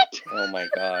 what? Oh my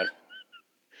God.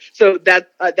 So that's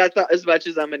not as much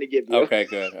as I'm going to give you. Okay,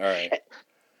 good. All right.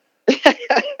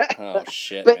 Oh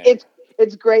shit, but man.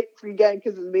 It's great again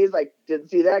because it's me. It's like, didn't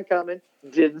see that coming.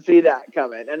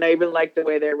 And I even like the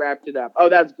way they wrapped it up. Oh,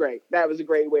 that's great. That was a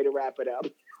great way to wrap it up.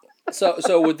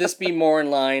 So would this be more in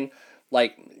line,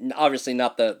 like, obviously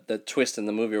not the twist in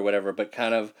the movie or whatever, but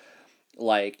kind of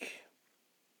like,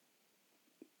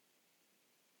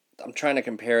 I'm trying to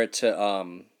compare it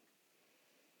to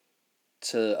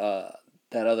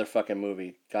that other fucking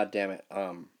movie. God damn it.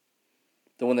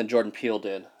 The one that Jordan Peele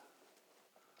did.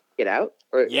 Get Out?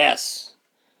 Yes.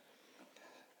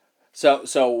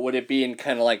 So would it be in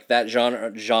kind of like that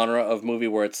genre of movie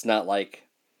where it's not like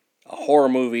a horror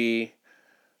movie?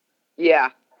 Yeah.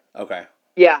 Okay.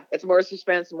 Yeah, it's more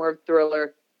suspense, more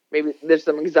thriller. Maybe there's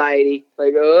some anxiety,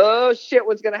 like, oh shit,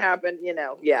 what's gonna happen?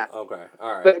 Yeah. Okay,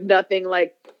 all right. But nothing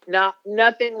like.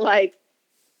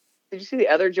 Did you see the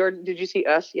other Jordan? Did you see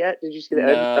Us yet? Did you see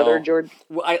the other Jordan?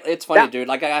 Well, it's funny, dude.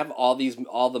 Like, I have all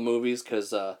the movies because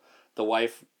the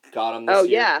wife got them this year. Oh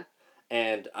yeah.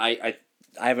 And I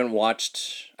haven't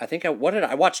watched. I think I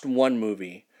watched one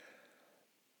movie.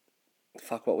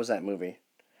 Fuck, what was that movie?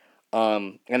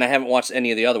 And I haven't watched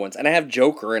any of the other ones. And I have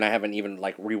Joker, and I haven't even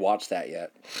rewatched that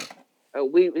yet.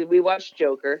 We watched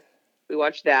Joker. We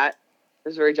watched that. It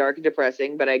was very dark and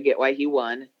depressing, but I get why he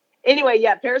won. Anyway,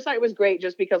 yeah, Parasite was great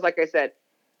just because, like I said,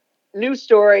 new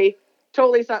story,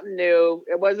 totally something new.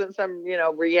 It wasn't some,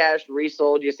 rehashed,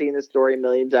 resold. You've seen the story a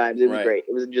million times. It was Right. great.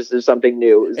 It was just something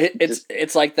new.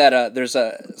 It's like that. There's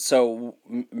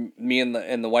me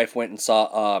and the wife went and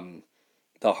saw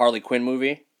the Harley Quinn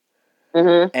movie,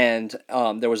 and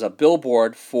there was a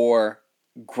billboard for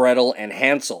Gretel and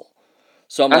Hansel.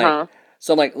 So I'm like.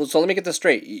 So let me get this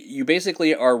straight. You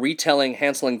basically are retelling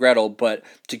Hansel and Gretel, but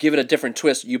to give it a different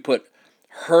twist, you put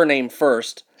her name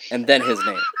first and then his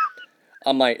name.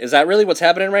 I'm like, is that really what's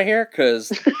happening right here?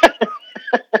 Because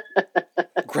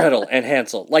Gretel and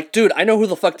Hansel, like, dude, I know who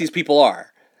the fuck these people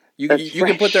are. You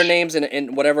can put their names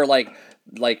in whatever like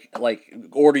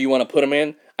order you want to put them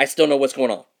in. I still know what's going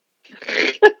on.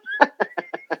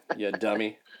 You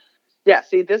dummy. Yeah,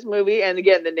 see, this movie, and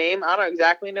again, the name, I don't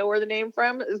exactly know where the name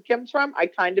comes from. I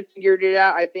kind of figured it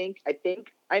out. I think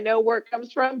I know where it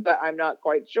comes from, but I'm not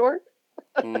quite sure.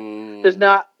 There's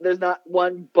not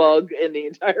one bug in the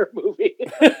entire movie.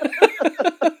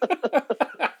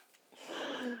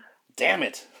 Damn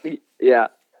it. Yeah.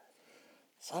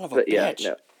 Son of a bitch. Yeah,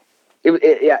 no.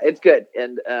 It's good.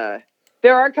 And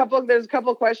there's a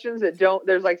couple questions that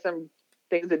there's like some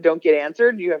things that don't get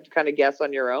answered. You have to kind of guess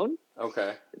on your own.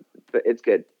 Okay. But it's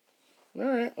good. All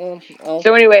right. Well,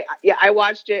 So anyway, yeah, I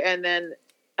watched it and then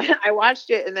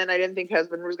I didn't think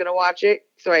husband was going to watch it.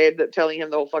 So I ended up telling him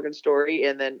the whole fucking story,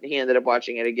 and then he ended up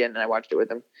watching it again, and I watched it with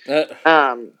him.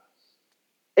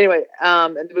 Anyway,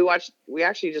 and we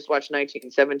actually just watched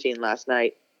 1917 last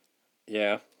night.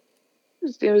 Yeah.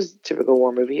 It was a typical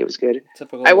war movie. It was good.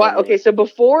 Typical war movie. Okay, so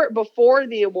before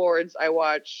the awards,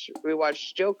 we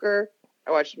watched Joker,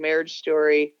 I watched Marriage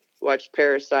Story, watched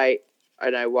Parasite,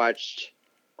 and I watched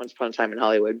Once Upon a Time in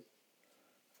Hollywood.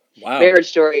 Wow. Marriage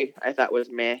Story, I thought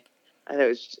was meh. I thought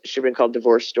it should have been called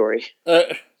Divorce Story.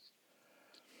 Yeah,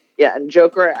 and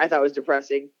Joker, I thought was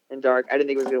depressing and dark. I didn't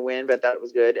think it was going to win, but I thought it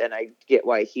was good, and I get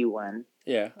why he won.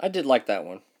 Yeah, I did like that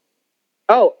one.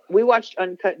 Oh, we watched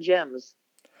Uncut Gems.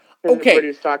 Okay, everybody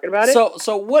was talking about it.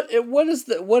 So what is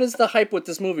the hype with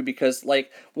this movie? Because like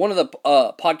one of the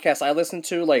podcasts I listened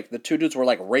to, like the two dudes were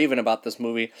like raving about this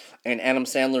movie, and Adam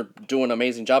Sandler doing an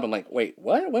amazing job. I'm like, wait,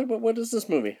 what is this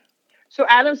movie? So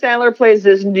Adam Sandler plays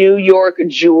this New York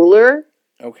jeweler,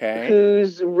 okay,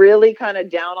 who's really kind of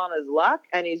down on his luck,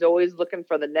 and he's always looking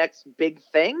for the next big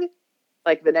thing,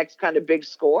 like the next kind of big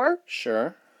score.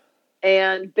 Sure.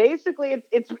 And basically,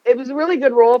 it was a really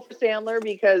good role for Sandler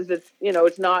because it's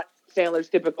not Sandler's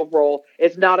typical role.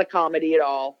 It's not a comedy at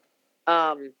all.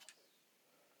 The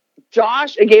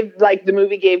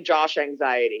movie gave Josh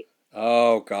anxiety.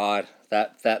 Oh God,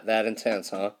 that intense,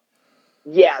 huh?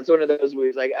 Yeah, it's one of those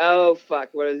movies like, oh fuck,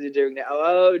 what is he doing now?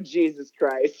 Oh Jesus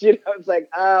Christ, it's like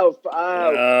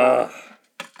fuck.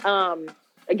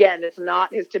 Again, it's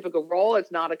not his typical role.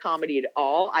 It's not a comedy at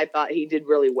all. I thought he did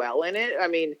really well in it. I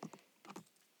mean,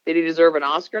 did he deserve an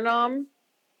Oscar nom?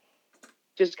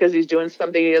 Just because he's doing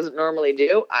something he doesn't normally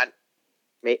do? I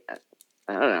don't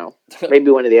know. Maybe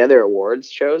one of the other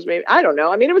awards shows. Maybe, I don't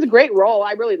know. I mean, it was a great role.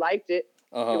 I really liked it.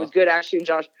 It was good, actually,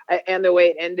 Josh. And the way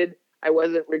it ended, I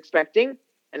wasn't expecting.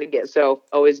 And again, so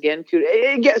always again, so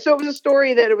it was a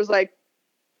story that it was like,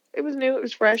 it was new, it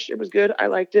was fresh, it was good. I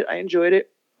liked it. I enjoyed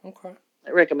it. Okay.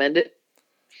 I recommend it.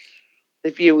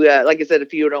 If you, like I said,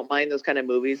 if you don't mind those kind of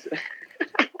movies.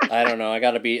 I don't know. I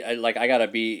gotta be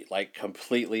like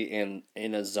completely in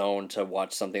a zone to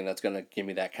watch something that's gonna give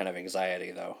me that kind of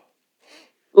anxiety, though.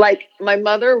 Like, my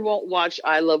mother won't watch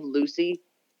I Love Lucy.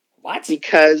 What?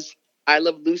 Because I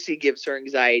Love Lucy gives her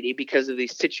anxiety because of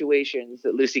these situations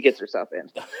that Lucy gets herself in.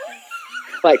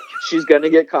 Like, she's gonna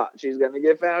get caught. She's gonna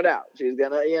get found out. She's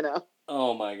gonna,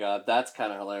 Oh my God, that's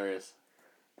kind of hilarious.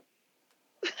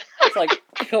 It's like,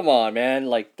 come on, man.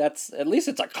 Like, that's at least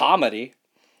it's a comedy.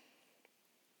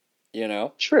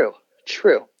 True. It's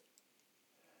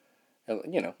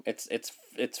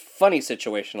funny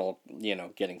situational.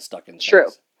 Getting stuck in things. True.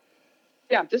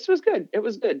 Yeah, this was good. It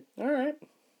was good. All right.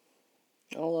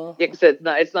 I'll, Yeah, because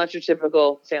it's not your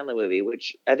typical Sandler movie,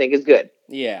 which I think is good.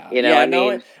 Yeah. I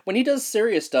mean, when he does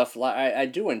serious stuff, I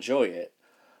do enjoy it.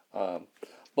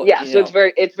 But, yeah, so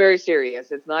it's very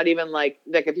serious. It's not even like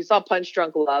if you saw Punch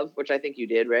Drunk Love, which I think you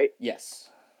did, right? Yes.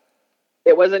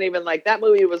 It wasn't even like that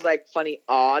movie was like funny,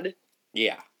 odd.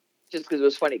 Yeah. Just because it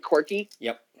was funny, quirky.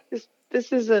 Yep.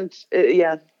 This isn't.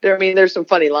 There's some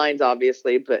funny lines,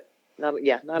 obviously, but not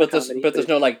a comedy. But there's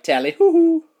no like tally hoo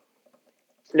hoo.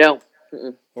 No.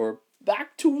 Mm-mm. Or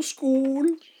back to school.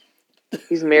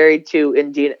 He's married to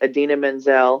Idina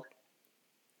Menzel.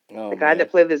 Oh, The guy man.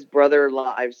 that played this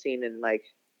brother-in-law I've seen in like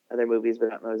other movies, but I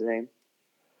don't know his name.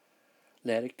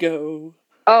 Let it go.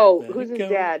 Oh, Let who's it his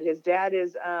go. dad? His dad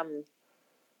is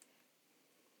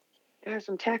there's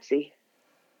some Taxi.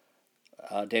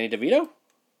 Danny DeVito?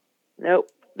 Nope,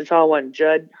 the tall one,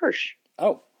 Judd Hirsch.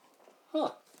 Oh.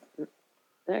 Huh.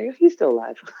 There you go. He's still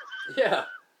alive. Yeah.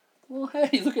 Well,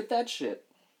 hey, look at that shit.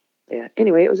 Yeah.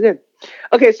 Anyway, it was good.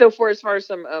 Okay, so for as far as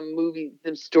some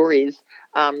some stories,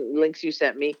 links you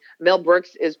sent me, Mel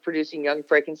Brooks is producing Young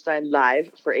Frankenstein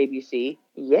live for ABC.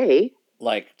 Yay!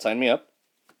 Like, sign me up.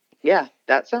 Yeah,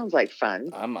 that sounds like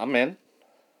fun. I'm in.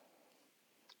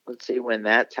 Let's see when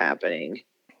that's happening.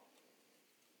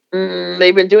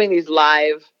 They've been doing these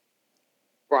live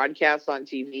broadcasts on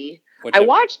TV. Which I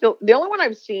watched the only one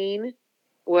I've seen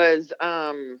was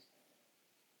when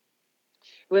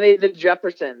they did the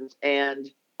Jeffersons and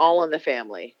All in the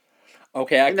Family.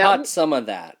 Okay, I And that caught one- some of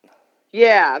that.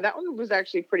 Yeah, that one was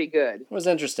actually pretty good. It was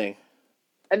interesting.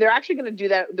 And they're actually going to do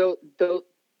that.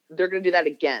 They're going to do that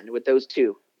again with those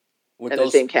two With and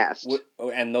those the same cast.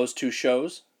 and those two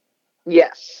shows?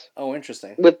 Yes, Oh,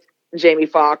 interesting. with Jamie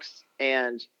Foxx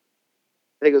and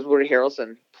I think it was Woody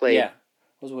Harrelson played. Yeah.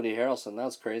 It was Woody Harrelson. That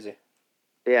was crazy.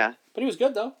 Yeah. But he was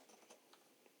good, though.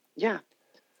 Yeah.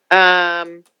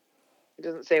 It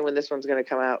doesn't say when this one's going to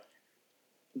come out,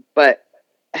 but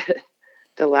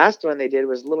the last one they did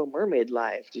was Little Mermaid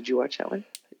live. Did you watch that one?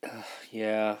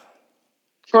 Yeah.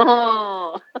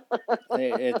 Oh.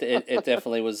 It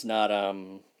definitely was not,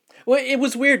 Well, it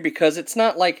was weird because it's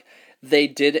not like they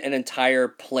did an entire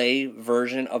play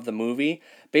version of the movie.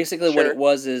 Basically, what Sure. it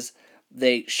was is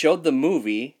they showed the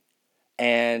movie,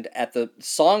 and at the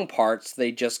song parts,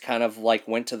 they just kind of like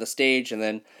went to the stage and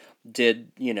then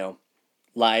did,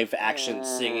 live action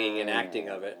singing and acting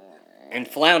of it. And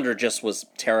Flounder just was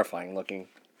terrifying looking.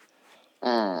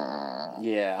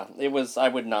 Yeah, it was. I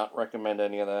would not recommend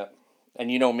any of that.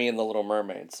 And you know me and the Little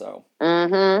Mermaid, so.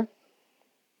 Mm-hmm.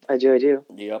 I do.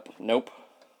 Yep. Nope.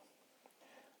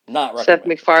 Not Seth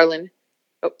recommend.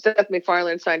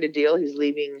 MacFarlane signed a deal. He's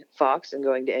leaving Fox and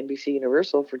going to NBC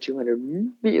Universal for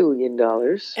 $200 million.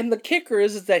 And the kicker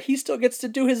is that he still gets to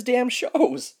do his damn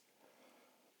shows.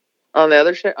 On the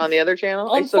other channel,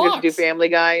 On he still gets to do Fox. Family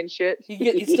Guy and shit.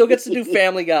 He still gets to do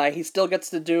Family Guy. He still gets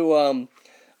to do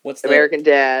what's the American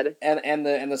Dad, and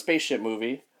the spaceship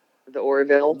movie, the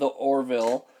Orville, the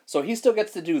Orville. So he still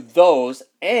gets to do those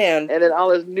and then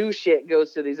all his new shit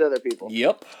goes to these other people.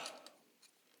 Yep.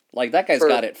 Like that guy's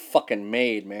got it fucking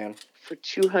made, man. For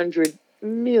 $200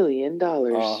 million.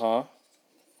 Uh-huh.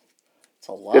 It's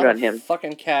a lot Good on of him.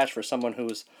 fucking cash for someone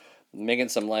who's making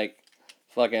some like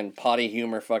fucking potty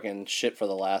humor fucking shit for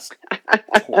the last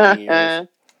 20 years.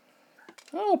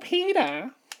 Oh,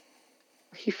 Peter.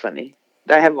 He's funny.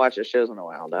 I haven't watched his shows in a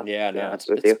while, though. Yeah, to be no, honest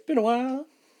it's with you. been a while.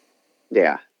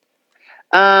 Yeah.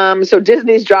 So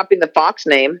Disney's dropping the Fox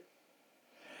name,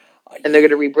 and they're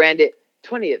going to rebrand it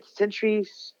 20th Century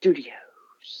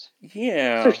Studios.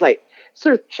 Yeah.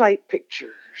 Searchlight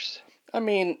Pictures. I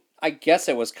mean, I guess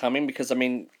it was coming because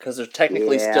there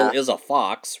technically still is a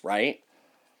Fox, right?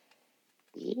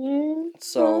 Yeah.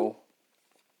 So,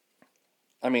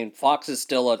 I mean, Fox is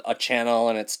still a channel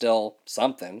and it's still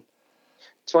something.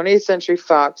 20th Century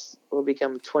Fox will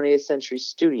become 20th Century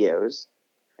Studios,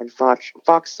 and Fox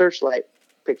Searchlight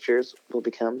Pictures will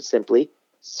become simply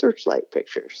Searchlight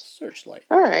Pictures. Searchlight.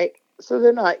 All right. So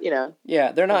they're not,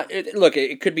 Yeah, they're not. Look,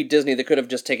 it could be Disney. They could have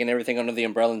just taken everything under the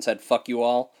umbrella and said, fuck you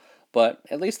all. But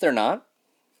at least they're not.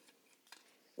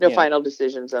 No final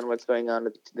decisions on what's going on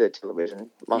with the television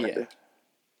monitor. Yeah.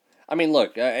 I mean,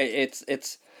 look,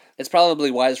 it's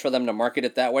probably wise for them to market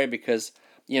it that way because,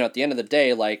 at the end of the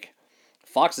day, like,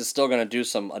 Fox is still going to do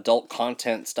some adult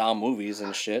content style movies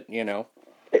and shit,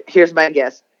 Here's my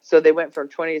guess. So they went from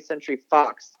 20th Century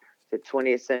Fox to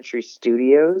 20th Century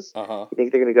Studios. Uh-huh. You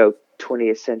think they're going to go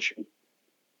 20th Century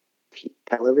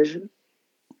Television?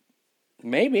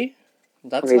 Maybe.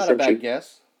 That's not a bad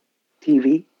guess.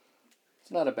 TV?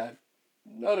 It's not a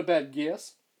bad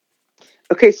guess.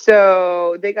 Okay,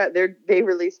 so they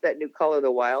released that new Call of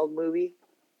the Wild movie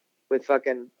with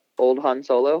fucking old Han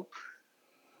Solo.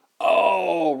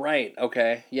 Oh, right.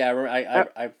 Okay. Yeah,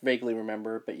 I vaguely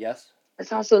remember, but yes. I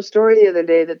saw some story the other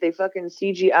day that they fucking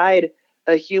CGI'd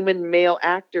a human male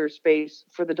actor's face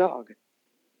for the dog.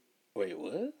 Wait,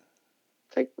 what?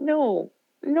 It's like, no.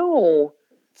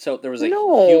 So there was a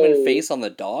human face on the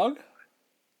dog?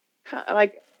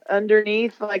 Like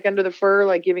underneath, like under the fur,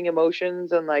 like giving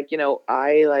emotions and like,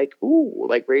 eye, like, ooh,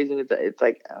 like raising it. It's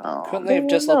like, oh. Couldn't they have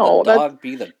just let the dog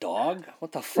be the dog?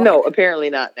 What the fuck? No, apparently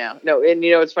not now. No, and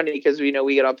it's funny because we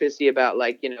get all pissy about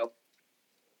like,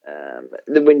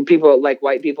 When people like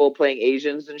white people playing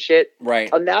Asians and shit. Right.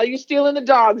 Oh, now you're stealing the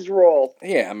dog's role.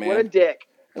 Yeah, man. What a dick.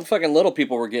 And fucking little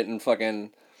people were getting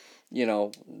fucking,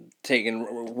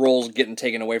 taking roles getting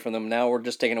taken away from them. Now we're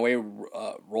just taking away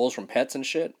roles from pets and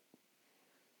shit.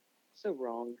 So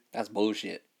wrong. That's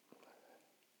bullshit.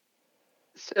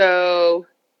 So,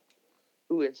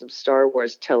 in some Star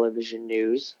Wars television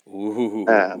news. Ooh.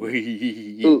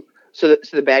 So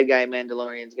the bad guy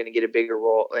Mandalorian's going to get a bigger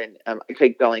role, and I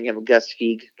keep calling him Gus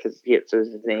Feig because that's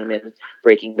his name in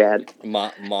Breaking Bad.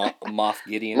 Moff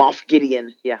Gideon. Moff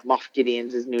Gideon, yeah, Moff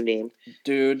Gideon's his new name.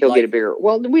 Dude, He'll get a bigger.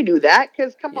 Well, we knew that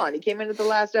because come on, he came in at the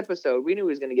last episode. We knew he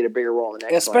was going to get a bigger role in the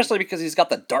next especially because he's got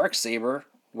the dark saber,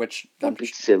 which Don't be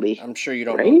silly. I'm sure you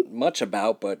don't right? know much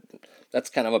about, but that's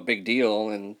kind of a big deal,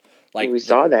 and like we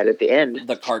saw that at the end,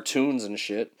 the cartoons and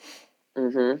shit.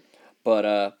 Mm-hmm.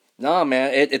 But no,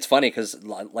 man, it's funny because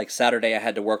like Saturday I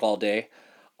had to work all day,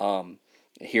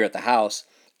 here at the house,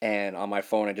 and on my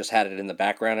phone I just had it in the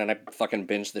background, and I fucking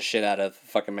binged the shit out of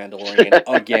fucking Mandalorian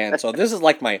again. So this is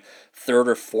like my third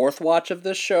or fourth watch of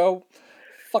this show.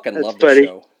 Fucking That's love this funny.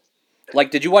 show.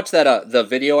 Like, did you watch that the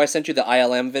video I sent you, the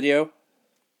ILM video?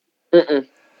 Mm-mm.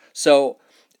 So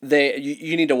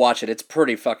you need to watch it. It's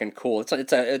pretty fucking cool.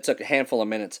 It's a handful of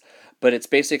minutes, but it's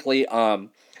basically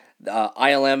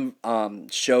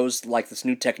ILM shows like this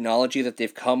new technology that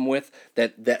they've come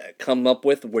up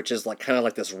with, which is like kind of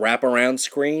like this wraparound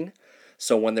screen.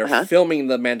 So when they're filming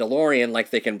the Mandalorian,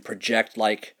 like they can project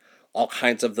like all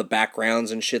kinds of the backgrounds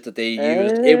and shit that they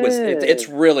used. It's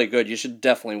really good. You should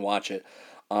definitely watch it.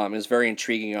 It's very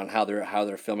intriguing on how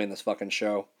they're filming this fucking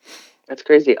show. That's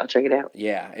crazy. I'll check it out.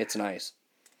 Yeah, it's nice.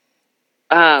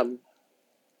 The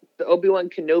Obi-Wan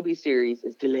Kenobi series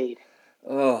is delayed.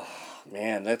 Oh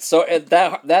man, that's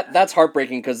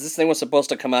heartbreaking because this thing was supposed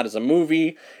to come out as a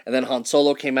movie, and then Han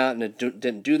Solo came out and it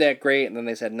didn't do that great, and then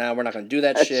they said, "No, we're not going to do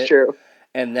that shit." That's true.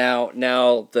 And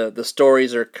now the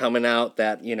stories are coming out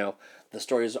that the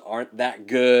stories aren't that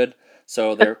good,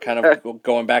 so they're kind of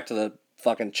going back to the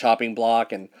fucking chopping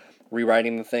block and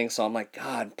rewriting the thing. So I'm like,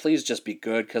 God, please just be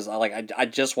good, because I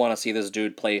just want to see this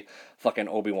dude play fucking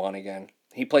Obi-Wan again.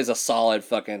 He plays a solid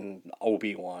fucking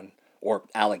Obi-Wan. Or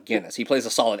Alec Guinness. He plays a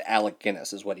solid Alec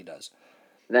Guinness is what he does.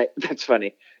 That's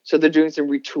funny. So they're doing some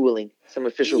retooling, some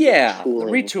official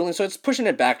retooling. So it's pushing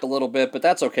it back a little bit, but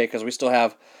that's okay because we still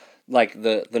have like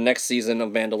the next season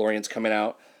of Mandalorian's coming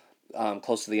out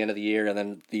close to the end of the year,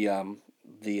 and then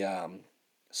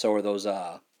so are those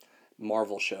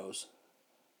Marvel shows.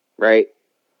 Right.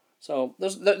 So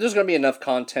there's going to be enough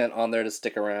content on there to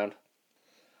stick around.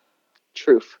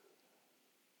 Truth.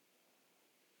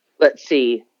 Let's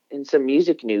see. In some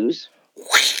music news.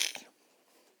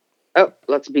 Oh,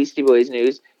 lots of Beastie Boys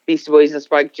news. Beastie Boys and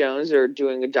Spike Jonze are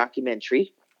doing a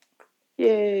documentary.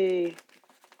 Yay.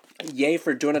 Yay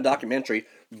for doing a documentary.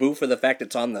 Boo for the fact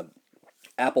it's on the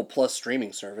Apple Plus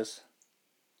streaming service.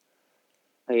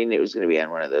 I mean, it was going to be on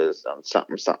one of those on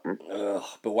something. Ugh,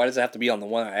 but why does it have to be on the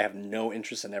one I have no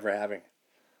interest in ever having?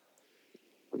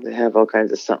 They have all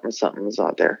kinds of somethings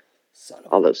out there.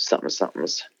 All those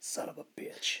somethings. Son of a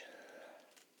bitch.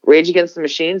 Rage Against the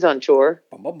Machine's on tour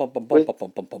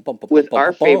with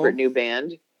our favorite new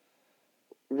band,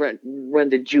 Run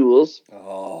the Jewels.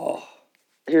 Oh.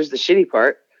 Here's the shitty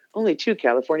part. Only 2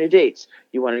 California dates.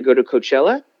 You want to go to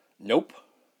Coachella? Nope.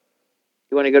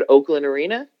 You want to go to Oakland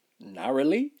Arena? Not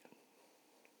really.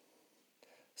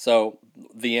 So,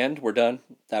 the end. We're done.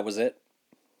 That was it.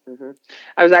 Mm-hmm.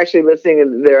 I was actually listening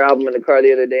to their album in the car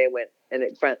the other day and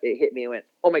it hit me and went,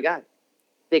 oh my God.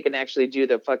 They can actually do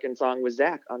the fucking song with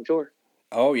Zach on tour.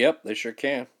 Oh, yep, they sure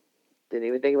can. Didn't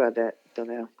even think about that. Don't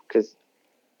know, because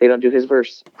they don't do his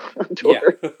verse on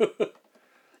tour. Yeah,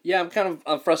 yeah, I'm kind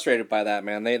of frustrated by that,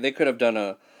 man. They could have done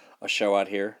a show out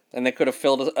here, and they could have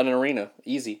filled an arena.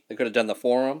 Easy. They could have done the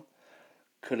Forum.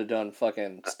 Could have done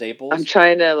fucking Staples. I'm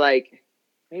trying to,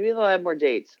 maybe they'll have more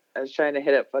dates. I was trying to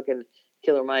hit up fucking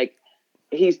Killer Mike.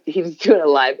 He was doing a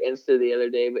live Insta the other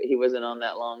day, but he wasn't on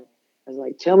that long. I was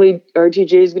like, tell me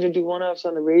RTJ is going to do one-offs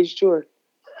on the Rage tour.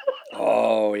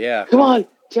 Oh, yeah. Come on,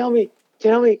 tell me.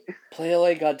 Play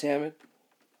LA, goddammit.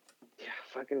 Yeah,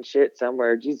 fucking shit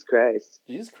somewhere. Jesus Christ.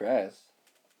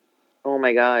 Oh,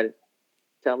 my God.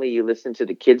 Tell me you listened to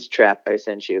the Kids Trap I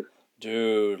sent you.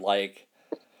 Dude,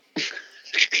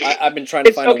 I've been trying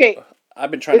to find a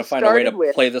way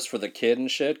to play this for the kid and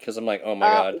shit, because I'm like, oh, my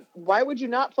God. Why would you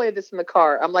not play this in the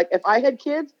car? I'm like, if I had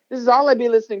kids, this is all I'd be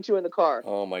listening to in the car.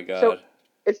 Oh, my God. So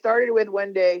it started with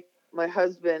one day, my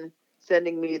husband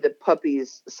sending me the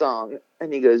Puppies song,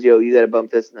 and he goes, yo, you got to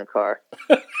bump this in the car.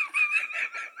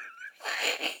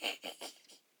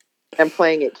 I'm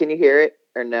playing it. Can you hear it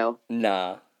or no?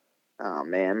 Nah. Oh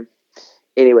man.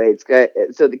 Anyway, it's got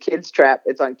so the Kids Trap.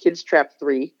 It's on Kids Trap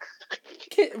 3.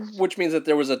 Which means that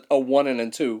there was a 1 and a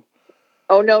 2.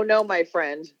 Oh no, my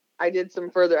friend. I did some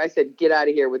further. I said, get out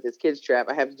of here with this Kids Trap.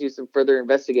 I have to do some further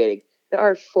investigating. There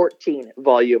are 14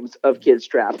 volumes of Kids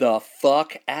Trap. The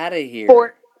fuck out of here.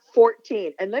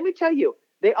 14. And let me tell you,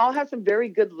 they all have some very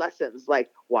good lessons, like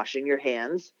washing your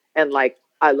hands and like,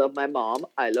 I love my mom,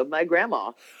 I love my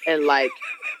grandma. And like,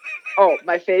 oh,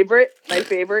 my favorite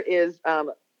is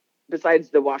besides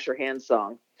the wash your hands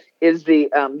song, is the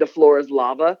floor is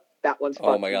lava. That one's fucking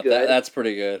Oh my god, good. that's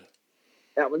pretty good.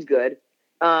 That one's good.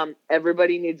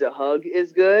 Everybody Needs a Hug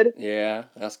is good. Yeah,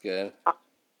 that's good.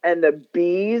 And the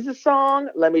Bees song,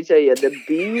 let me tell you, the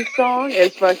Bees song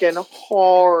is fucking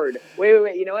hard.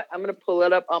 Wait. You know what? I'm going to pull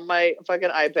it up on my fucking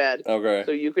iPad. Okay.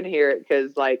 So you can hear it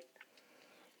because, like,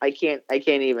 I can't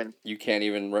even. You can't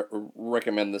even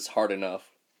recommend this hard enough.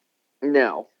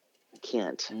 No, I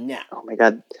can't. No. Oh my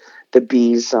God. The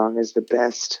Bees song is the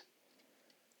best.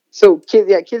 So,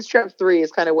 Kids Trap 3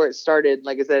 is kind of where it started,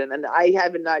 like I said, and I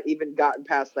haven't not even gotten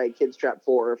past, like, Kids Trap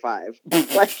 4 or 5.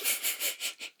 Like,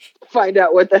 find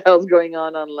out what the hell's going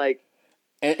on, like,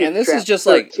 and this is just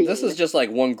 13.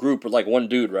 like, one group, or like one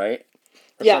dude, right?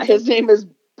 Or yeah, something? His name is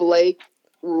Blake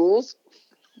Rules.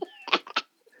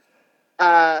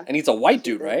 And he's a white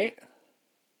dude, right?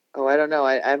 Oh, I don't know.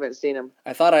 I haven't seen him.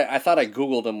 I thought I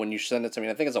Googled him when you sent it to me.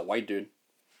 I think it's a white dude.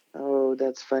 Oh,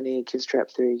 that's funny. Kids Trap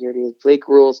 3, here it is. Blake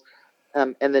Rules,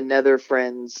 and the Nether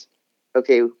Friends.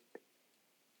 Okay.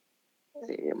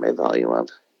 Get my volume up.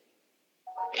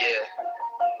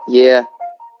 Yeah.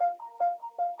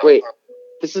 Wait,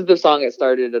 this is the song that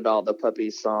started it all, the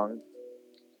Puppies song.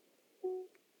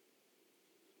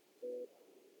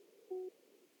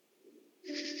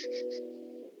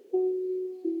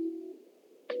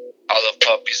 I love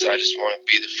puppies, I just want to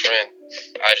be the friend.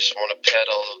 I just want to pet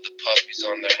all of the puppies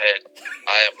on their head.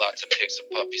 I have lots of pics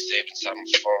of puppies saved inside my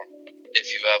phone. If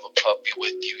you have a puppy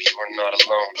with you, you are not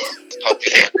alone.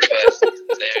 Puppies are the best,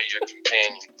 they are your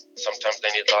companion. Sometimes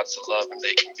they need lots of love and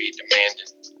they can be demanding.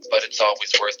 But it's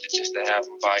always worth it just to have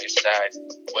them by your side.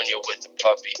 When you're with a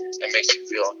puppy, it makes you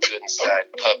feel good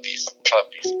inside. Puppies,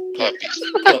 puppies, puppies,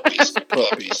 puppies,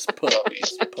 puppies,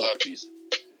 puppies, puppies.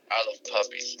 I love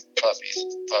puppies, puppies,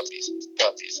 puppies,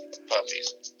 puppies,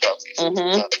 puppies, puppies.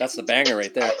 Mm-hmm. Puppies. That's the banger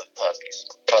right there. I love puppies.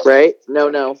 Puppies. Right?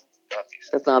 No. Puppies.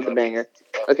 That's not the Puppies. banger.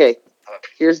 Puppies. Okay,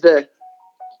 Puppies. here's the...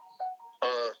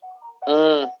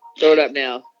 Uh, throw it up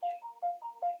now.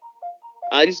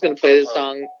 I'm just going to play this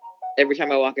song every time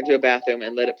I walk into a bathroom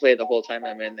and let it play the whole time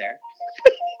I'm in there.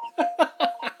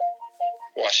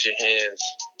 Wash your hands.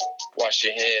 Wash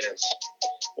your hands.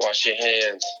 Wash your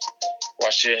hands.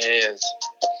 Wash your hands.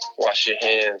 Wash your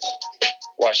hands.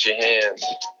 Wash your hands.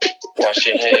 Wash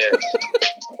your hands.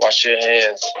 Wash your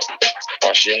hands.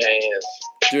 Wash your hands.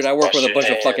 Dude, I work Wash with a your bunch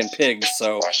of hands. fucking pigs,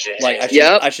 so Wash your like hands.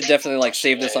 Yep. I should definitely like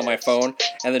save this on my phone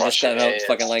and then Wash just your kind of hands.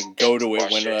 fucking like go to it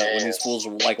Wash when your these hands. fools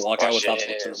like walk out Wash your without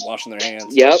hands. washing their hands.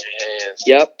 Yep. Wash your hands.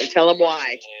 Yep. And tell them Wash why.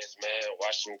 your hands, man.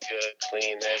 Wash them good,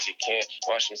 clean as you can.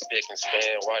 Wash them spick and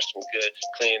span. Wash them good,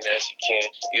 clean as you can.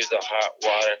 Use the hot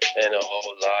water and a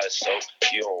whole lot of soap.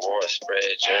 You don't want to spread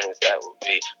germs, that would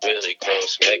be really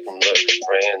gross. Make them look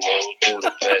brand new. Do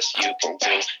the best you can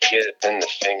do. Get it in the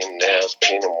fingernails,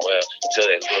 clean them well till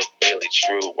they look really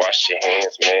true. Wash your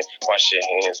hands, man. Wash your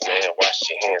hands, man. Wash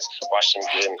your hands. Wash them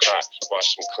good and hot.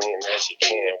 Wash them clean as you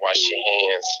can. Wash your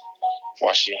hands.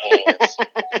 Wash your hands.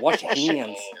 Wash your Wash your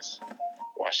hands. hands.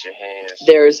 Wash your hands.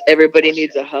 There's Everybody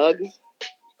Needs a Hug.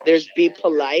 There's Be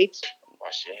Polite.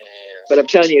 Wash your hands. But I'm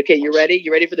telling you, okay, you ready?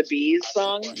 You ready for the Bees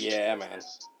song? Yeah, man.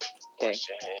 Okay. Wash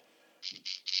your hands.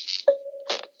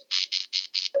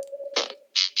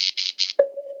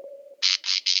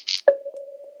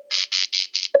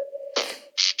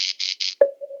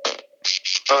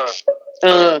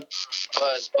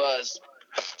 Buzz, buzz.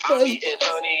 I'm eating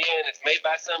honey and it's made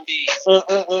by some bees. You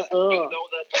know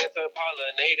the plants are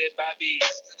pollinated by bees.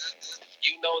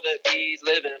 You know that bees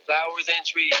live in flowers and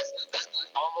trees.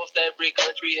 Almost every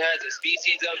country has a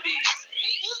species of bees.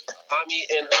 I'm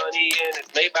eating honey and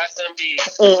it's made by some bees.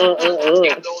 You know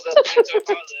the plants are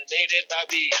pollinated by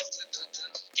bees.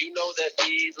 You know that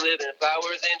bees live in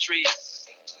flowers and trees.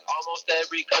 Almost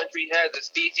every country has a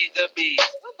species of bees.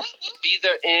 Bees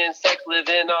are insects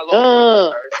living all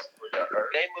over the earth.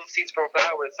 They move seeds from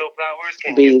flowers so flowers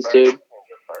can Bees, get birth. dude.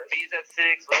 Bees have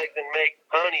 6 legs and make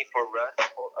honey for us.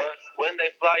 When they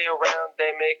fly around,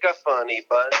 they make a funny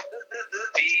buzz.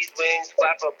 Bees' wings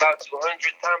flap about 200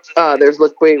 times a second. There's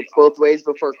Look Both Ways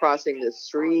Before Crossing the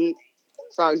Street.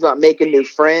 Songs about making new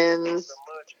friends.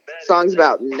 Songs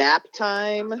about nap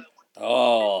time.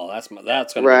 Oh, that's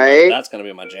gonna Right? that's gonna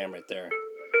be my jam right there.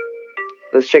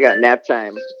 Let's check out Nap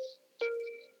Time.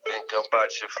 Think about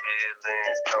your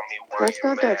feelings. Tell me why That's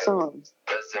you're not that mad. song.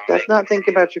 Does it That's make not you Think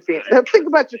feel About Your Feelings. That's Think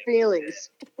About Your Feelings.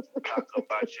 Talk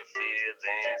about your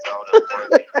feelings. All the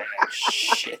ones you had.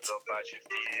 Shit. Think about your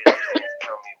feelings.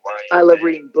 Tell me why you're I love mad.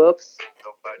 reading books. Think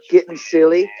about your Getting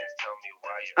silly. feelings. Tell me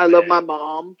why you're I love mad. my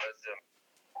mom.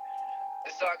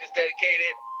 This song is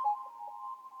dedicated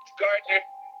to Gardner,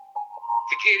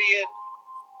 to Gideon,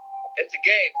 and to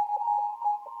Gabe.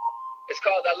 It's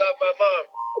called I Love My Mom.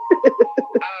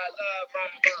 I love my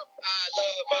mom. I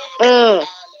love my mom.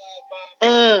 I love my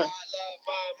mom. I love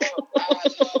my mom. I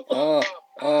love my mom.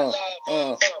 I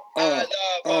love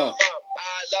my mom.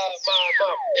 I love my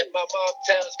mom. If my mom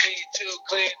tells me to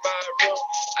clean my room,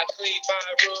 I clean my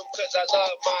room because I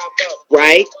love my mom.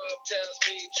 Right? If my mom tells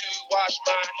me to wash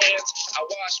my hands, I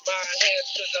wash my hands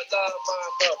because I love my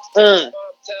mom. If my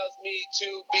mom tells me to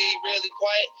be really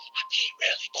quiet, I be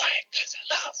really quiet because I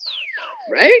love my mom.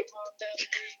 Right? If my mom tells me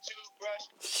to brush.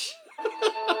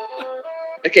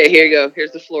 Okay, here you go.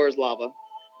 Here's The Floor is Lava.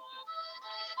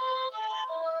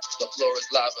 The floor is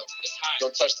lava.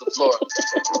 Don't touch the floor.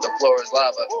 The floor is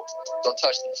lava. Don't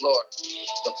touch the floor.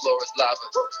 The floor is lava.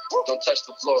 Don't touch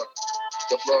the floor.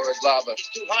 The floor is lava.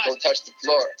 Don't touch the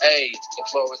floor. Hey, the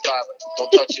floor is lava. Don't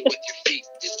touch it with your feet.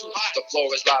 The floor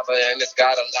is lava and it's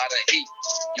got a lot of heat.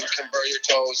 You can burn your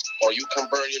toes or you can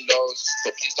burn your nose.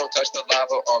 But please don't touch the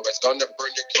lava or it's gonna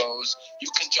burn your clothes. You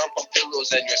can jump on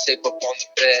pillows and you're safe up on the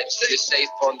bed. You're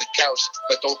safe on the couch,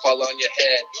 but don't fall on your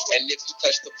head. And if you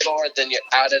touch the floor, then you're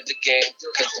out of the game.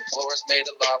 Cause the floor is made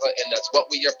of lava and that's what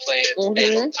we are playing.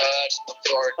 Hey, don't touch the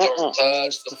floor, don't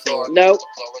touch the floor. Nope. The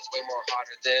floor is way more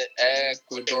hotter than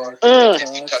Ecuador. Don't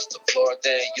If you touch the floor,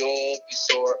 then you'll be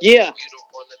sore. Yeah. You don't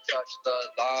wanna touch the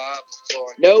lava floor.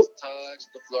 Nope. Don't touch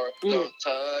the floor, don't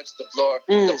touch the floor.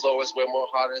 The floor is way more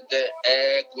hotter than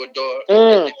Ecuador.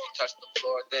 And if you touch the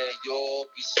floor, then you'll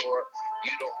be sore.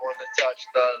 You don't wanna touch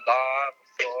the lava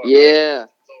floor. Yeah.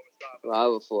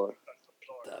 Lava Floor.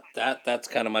 That's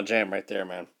kind of my jam right there,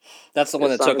 man. That's the one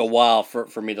This that took song a is- while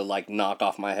for me to like knock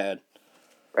off my head.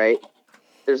 Right?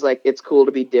 There's like, it's cool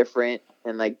to be different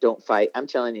and like, don't fight. I'm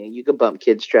telling you, you could bump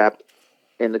Kids Trap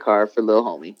in the car for Lil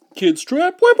Homie. Kids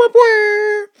Trap, wah, wah,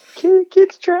 wah.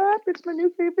 Kids Trap, it's my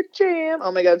new favorite jam.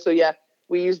 Oh my God. So yeah,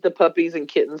 we use the Puppies and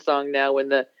Kittens song now when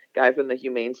the guy from the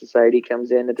Humane Society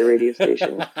comes in at the radio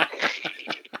station.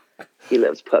 He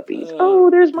loves puppies. Oh,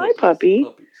 there's my puppy.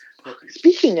 Puppies.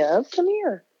 Speaking of, come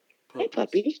here. Hey,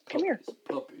 puppy, come here.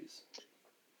 Puppies.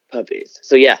 Puppies.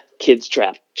 So yeah, Kids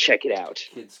Trap. Check it out.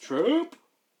 Kids Trap.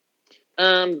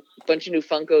 Bunch of new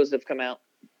Funkos have come out.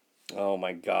 Oh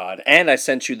my God! And I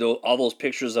sent you all those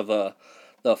pictures of the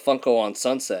Funko on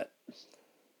Sunset.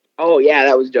 Oh yeah,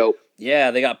 that was dope. Yeah,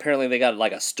 apparently they got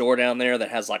like a store down there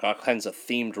that has like all kinds of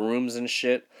themed rooms and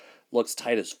shit. Looks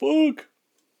tight as fuck.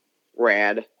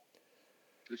 Rad.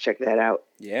 Go check that out.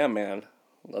 Yeah, man.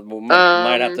 We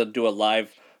might have to do a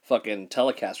live fucking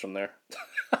telecast from there.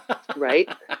 Right?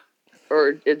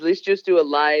 Or at least just do a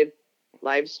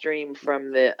live stream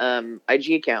from the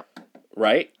IG account.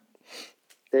 Right?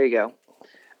 There you go.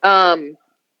 I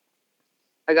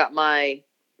got my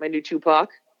new Tupac.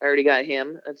 I already got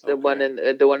him. That's the one in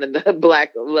the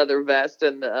black leather vest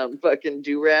and the fucking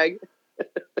do-rag.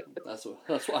 That's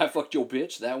why I fucked your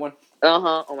bitch. That one.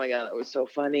 Uh-huh. Oh my God, that was so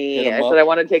funny. Hit 'em I up. said I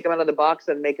want to take them out of the box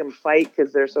and make them fight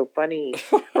because they're so funny.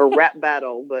 Or rap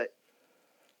battle, but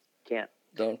can't.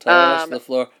 Don't touch the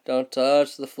floor. Don't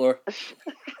touch the floor.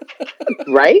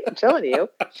 Right? I'm telling you.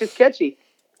 She's catchy.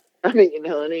 I'm eating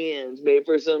honey and it's made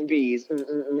for some bees.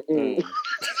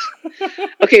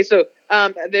 Okay, so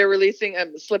they're releasing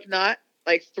Slipknot,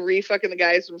 like 3 fucking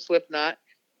guys from Slipknot,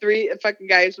 3 fucking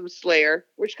guys from Slayer,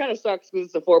 which kind of sucks because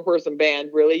it's a 4-person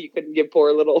band. Really, you couldn't give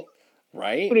poor little.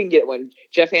 Right? Who didn't get one?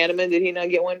 Jeff Hanneman, did he not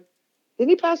get one? Didn't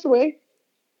he pass away?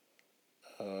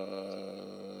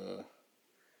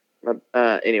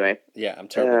 Anyway. Yeah, I'm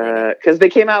terrible right now. Because they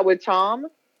came out with Tom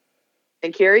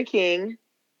and Carrie King.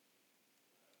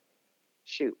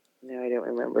 Shoot, no, I don't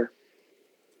remember.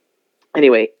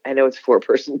 Anyway, I know it's a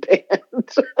 4-person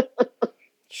band.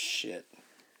 Shit.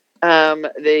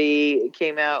 They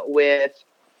came out with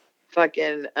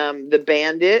fucking the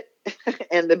Bandit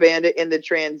and the Bandit in the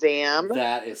Trans Am.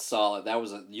 That is solid.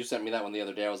 You sent me that one the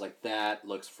other day. I was like, that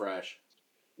looks fresh.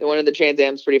 The one in the Trans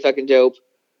Am's pretty fucking dope.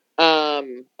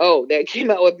 They came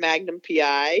out with Magnum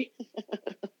PI.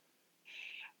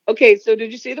 Okay, so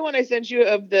did you see the one I sent you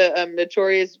of the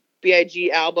Notorious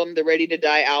B.I.G. album, the Ready to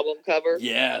Die album cover?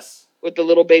 Yes. With the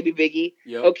little baby Biggie?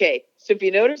 Yep. Okay, So if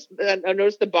you notice, I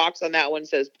noticed the box on that one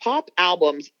says Pop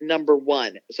Albums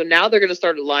 #1. So now they're going to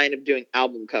start a line of doing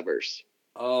album covers.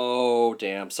 Oh,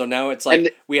 damn. So now it's like And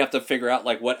we have to figure out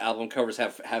like what album covers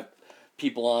have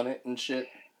people on it and shit.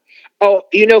 oh,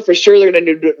 for sure they're going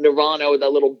to do Nirvana with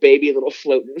that little baby little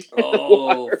floating.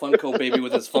 Oh, Funko baby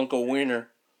with his Funko wiener.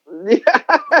 Yeah.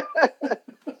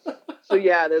 So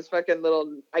yeah, this fucking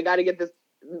little. I got to get this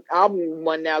album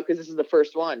one now because this is the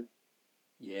first one.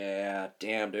 Yeah,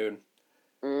 damn, dude.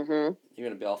 Mm-hmm. You're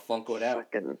gonna be all Funkoed out.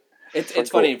 Fucking It's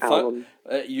funny.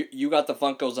 You got the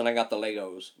Funkos and I got the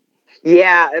Legos.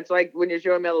 Yeah, it's like when you're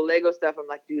showing me all the Lego stuff, I'm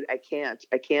like, dude, I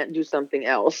can't do something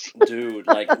else. Dude,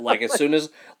 like as soon as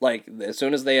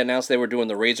they announced they were doing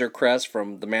the Razor Crest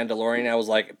from The Mandalorian, I was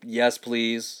like, yes,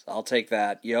 please, I'll take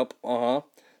that. Yep,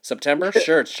 September,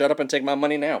 sure. Shut up and take my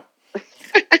money now.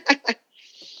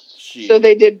 So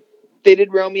they did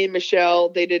Romy and Michelle.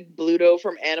 They did Bluto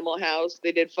from Animal House.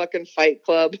 They did fucking Fight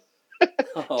Club.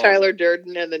 Tyler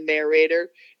Durden and the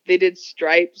narrator. They did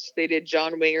Stripes. They did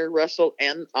John Winger, Russell,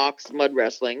 and Ox Mud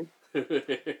Wrestling. They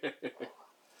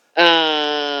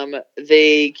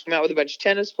came out with a bunch of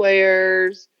tennis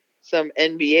players, some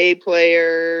NBA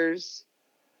players.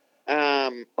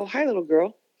 Oh, hi, little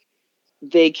girl.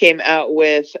 They came out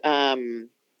with let's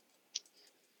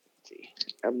see,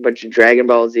 a bunch of Dragon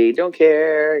Ball Z. Don't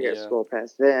care. I gotta scroll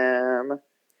past them.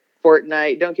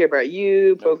 Fortnite. Don't care about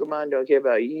you. Nope. Pokemon. Don't care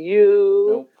about you.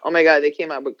 Nope. Oh my God, they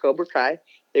came out with Cobra Kai.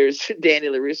 There's Danny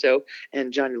LaRusso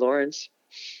and Johnny Lawrence.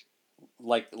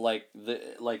 Like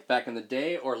back in the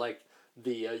day, or like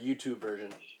the YouTube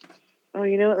version. Oh,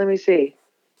 you know what? Let me see.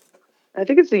 I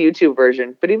think it's the YouTube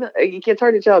version, but even it's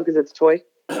hard to tell because it's a toy.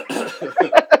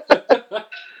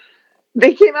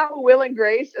 They came out with Will and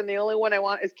Grace, and the only one I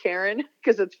want is Karen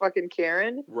because it's fucking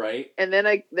Karen. Right. And then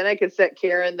I could set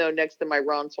Karen though next to my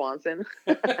Ron Swanson.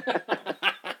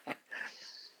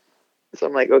 So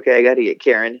I'm like, okay, I got to get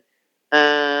Karen.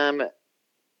 Let's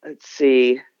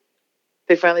see.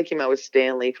 They finally came out with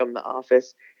Stanley from The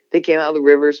Office. They came out with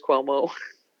Rivers Cuomo.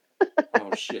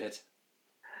 Oh shit.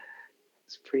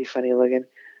 It's pretty funny looking.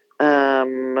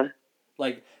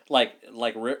 Like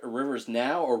Rivers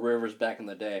now or Rivers back in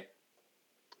the day?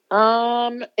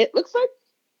 It looks like.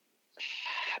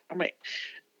 I might.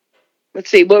 Let's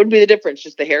see. What would be the difference?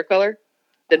 Just the hair color?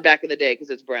 Than back in the day because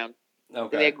it's brown.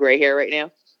 Okay. And they have gray hair right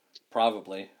now.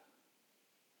 Probably.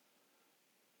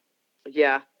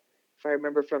 Yeah, if I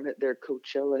remember from their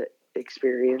Coachella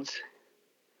experience.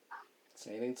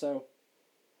 Say it ain't so.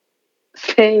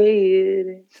 Say it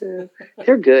ain't so.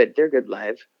 They're good. They're good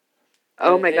live.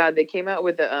 Oh my God, they came out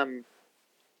with a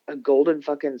golden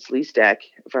fucking slee stack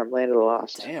from Land of the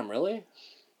Lost. Damn, really?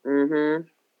 Mm-hmm.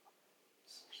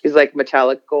 He's like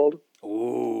metallic gold.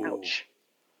 Ooh. Ouch.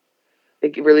 They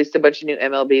released a bunch of new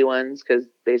MLB ones because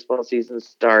baseball season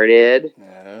started.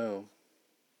 Oh.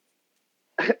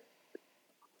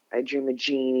 I Dream of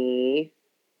Jeannie.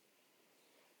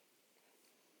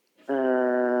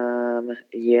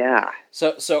 Yeah.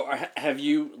 So have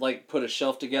you like put a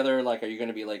shelf together? Like, are you going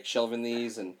to be like shelving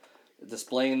these and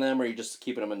displaying them, or are you just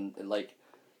keeping them in like?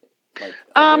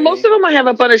 Most of them I have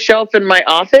up on a shelf in my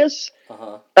office.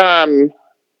 The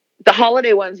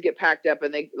holiday ones get packed up,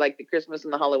 and they like the Christmas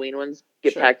and the Halloween ones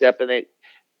get packed up and they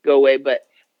go away. But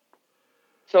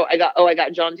so I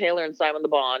got John Taylor and Simon the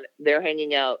Bond. They're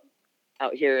hanging out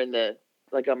here in the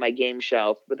like on my game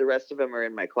shelf, but the rest of them are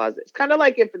in my closet. It's kind of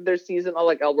like if they're seasonal,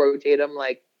 like I'll rotate them.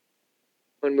 Like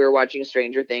when we were watching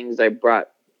Stranger Things, I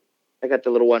got the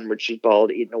little one where she's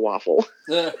bald eating a waffle.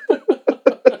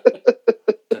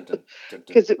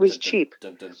 Because it was cheap.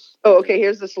 Oh, okay,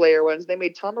 here's the Slayer ones. They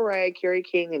made Tom Araya, Kerry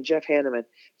King, and Jeff Hanneman.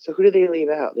 So who did they leave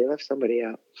out? They left somebody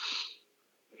out.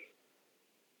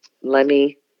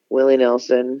 Lemmy, Willie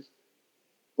Nelson,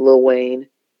 Lil Wayne.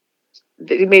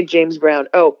 They made James Brown.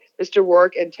 Oh, Mr.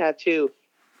 Rourke and Tattoo.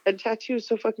 And Tattoo is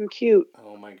so fucking cute.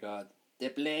 Oh my God.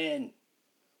 Diplin.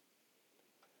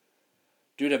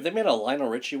 Dude, have they made a Lionel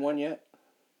Richie one yet?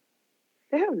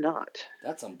 They have not.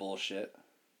 That's some bullshit.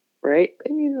 Right?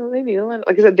 They need a line.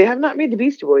 Like I said, they have not made the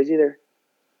Beastie Boys either.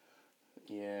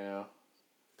 Yeah.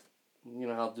 You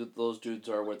know how those dudes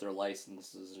are with their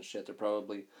licenses and shit. They're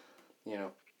probably,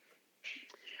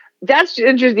 That's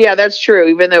interesting. Yeah, that's true.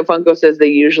 Even though Funko says they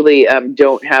usually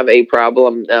don't have a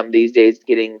problem these days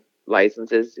getting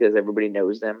licenses because everybody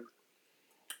knows them.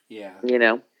 Yeah.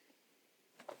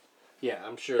 Yeah,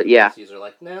 I'm sure the PCs are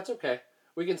like, nah, it's okay.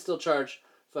 We can still charge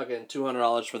fucking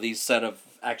 $200 for these set of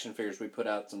action figures we put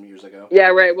out some years ago. Yeah,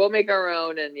 right. We'll make our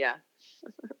own, and yeah.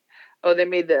 Oh, they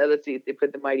made let's see, they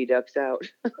put the Mighty Ducks out,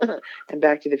 and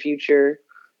Back to the Future.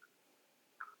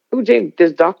 Oh, James,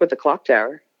 there's Doc with the clock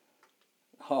tower.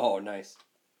 Oh, nice.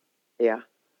 Yeah.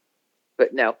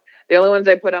 But no. The only ones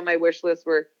I put on my wish list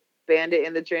were Bandit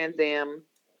in the Trans Am,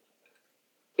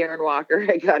 Karen Walker.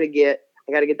 I gotta get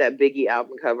that Biggie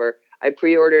album cover. I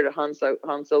pre-ordered a Han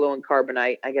Solo and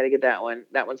Carbonite. I gotta get that one.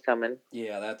 That one's coming.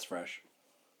 Yeah, that's fresh.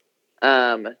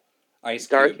 Ice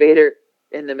Darth Cube. Vader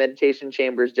in the Meditation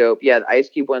Chamber's dope. Yeah, the Ice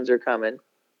Cube ones are coming.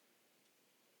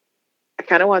 I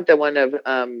kind of want the one of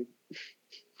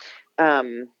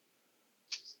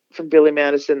from Billy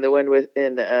Madison, the one with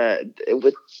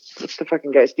what's the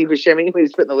fucking guy, Steve Buscemi, when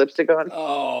he's putting the lipstick on.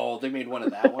 Oh, they made one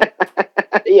of that one.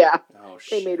 Yeah. Oh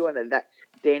shit. They made one of that.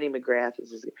 Danny McGrath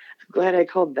is. I'm glad I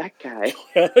called that guy.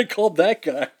 I called that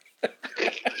guy.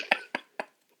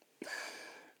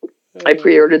 I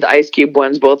pre-ordered the Ice Cube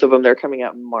ones. Both of them. They're coming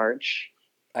out in March.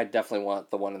 I definitely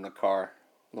want the one in the car,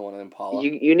 the one in Impala.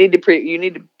 You need to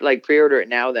pre-order it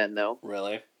now. Then though.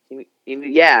 Really? You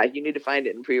need to find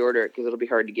it and pre-order it because it'll be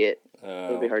hard to get.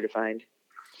 It'll be hard to find.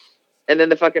 And then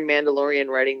the fucking Mandalorian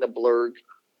writing the blurg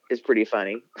is pretty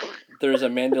funny. There's a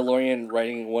Mandalorian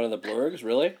writing one of the blurgs,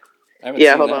 really? I haven't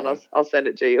seen hold that on, one. I'll send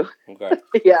it to you. Okay.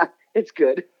 Yeah, it's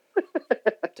good.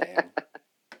 Damn.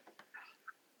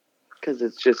 Because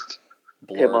it's just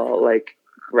Blurg. him all like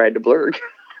ride the blurg.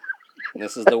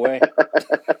 This is the way.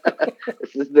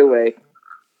 This is the way.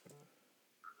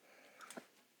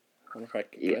 I wonder if I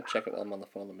can check it while I'm on the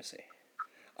phone. Let me see.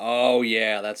 Oh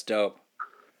yeah, that's dope.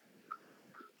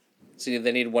 See,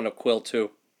 they need one of Quill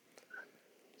too.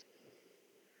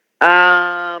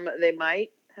 They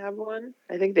might have one.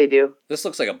 I think they do. This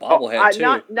looks like a bobblehead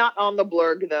too. Not on the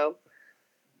blurg though.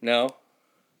 No.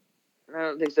 I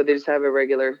don't think so. They just have a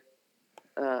regular,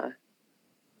 for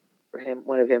him,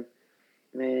 one of him,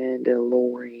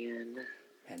 Mandalorian.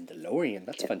 Mandalorian.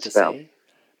 That's fun to spell. say.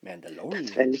 Mandalorian.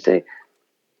 That's fun to say.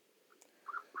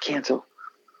 Cancel.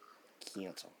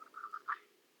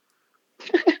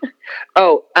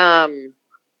 Oh, and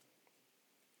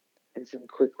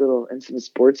some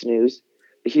sports news.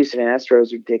 The Houston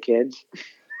Astros are dickheads.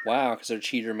 Wow, because they're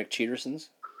Cheater McCheatersons.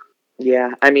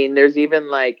 Yeah, I mean, there's even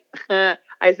like I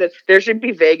said, there should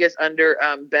be Vegas under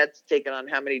bets taken on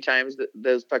how many times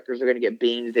those fuckers are going to get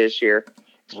beamed this year,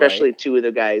 especially two of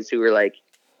the guys who were like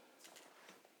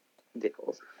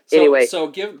dickholes. Anyway, so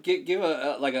give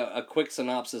a quick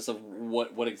synopsis of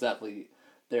what exactly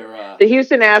they're. The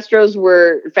Houston Astros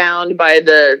were found by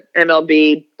the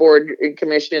MLB board and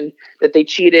commission that they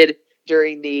cheated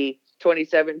during the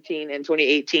 2017 and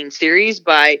 2018 series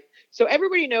so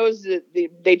everybody knows that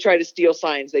they try to steal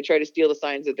signs. They try to steal the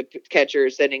signs that the catcher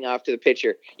is sending off to the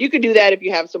pitcher. You could do that if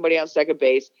you have somebody on second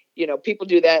base. You know, people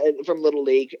do that from Little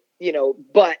League,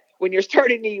 but when you're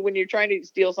trying to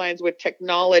steal signs with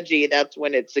technology, that's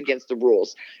when it's against the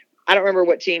rules. I don't remember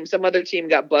what team. Some other team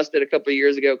got busted a couple of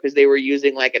years ago because they were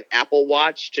using like an Apple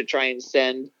Watch to try and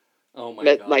send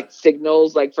like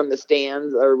signals like from the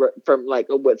stands or from like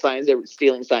what signs they were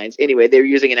stealing signs. Anyway, they were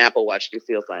using an Apple Watch to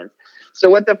steal signs. So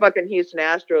what the fucking Houston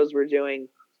Astros were doing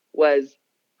was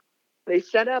they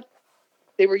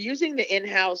were using the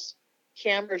in-house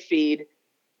camera feed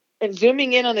and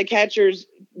zooming in on the catchers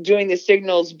doing the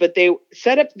signals, but they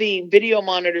set up the video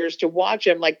monitors to watch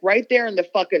them like right there in the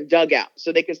fucking dugout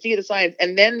so they could see the signs.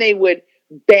 And then they would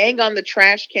bang on the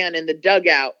trash can in the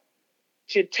dugout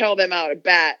to tell them out at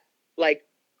bat, like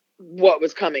what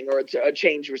was coming or a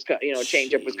change was,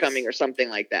 change-up was coming or something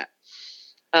like that.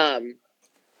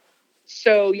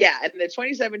 So yeah, and the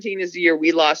 2017 is the year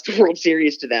we lost the World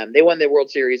Series to them. They won the World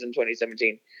Series in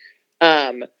 2017.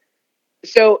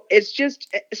 So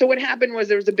what happened was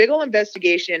there was a big old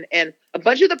investigation and a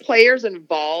bunch of the players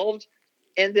involved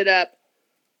ended up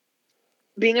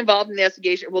being involved in the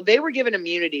investigation. Well, they were given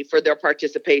immunity for their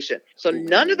participation. So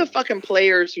none of the fucking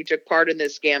players who took part in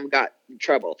this scam got in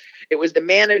trouble. It was the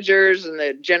managers and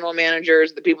the general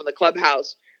managers, the people in the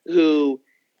clubhouse who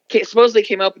supposedly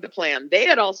came up with the plan. They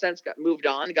had all since moved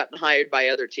on, gotten hired by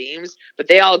other teams, but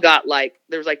they all got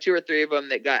there was like 2 or 3 of them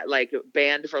that got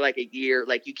banned for like a year.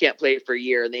 Like you can't play for a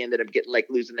year, and they ended up getting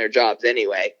losing their jobs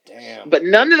anyway. Damn. But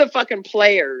none of the fucking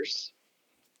players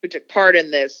who took part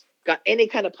in this got any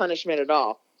kind of punishment at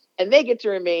all, and they get to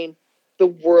remain the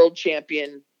world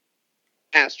champion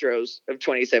Astros of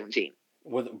 2017.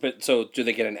 But so do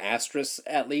they get an asterisk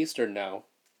at least or no?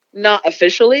 Not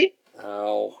officially.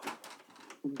 Oh.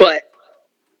 But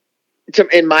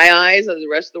in my eyes and the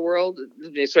rest of the world,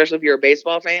 especially if you're a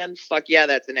baseball fan, fuck yeah,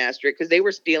 that's an asterisk because they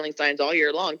were stealing signs all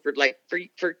year long for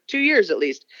 2 years at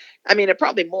least. I mean,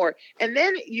 probably more. And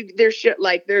then there's shit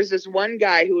there's this one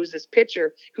guy who was this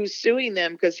pitcher who's suing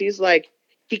them because he's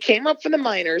he came up from the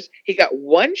minors. He got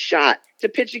one shot to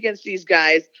pitch against these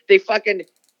guys. They fucking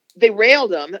they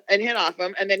railed him and hit off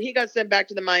him, and then he got sent back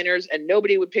to the minors, and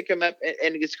nobody would pick him up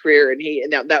in his career,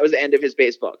 and that was the end of his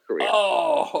baseball career.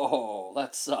 Oh,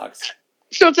 that sucks.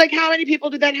 So it's like, how many people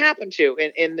did that happen to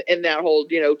in that whole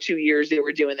 2 years they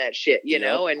were doing that shit,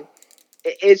 know? And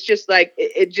it's just like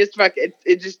it just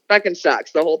fucking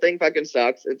sucks. The whole thing fucking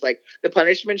sucks. It's like the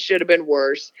punishment should have been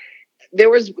worse.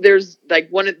 There's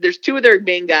two of their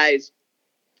main guys.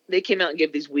 They came out and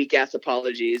gave these weak ass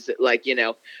apologies. Like,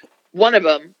 one of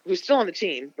them who's still on the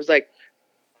team was like,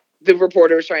 the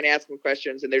reporter was trying to ask him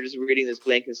questions and they're just reading this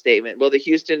blanket statement. Well, the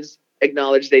Houstons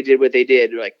acknowledged they did what they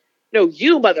did. They're like, no,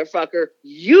 you motherfucker,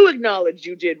 you acknowledge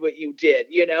you did what you did,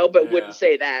 but wouldn't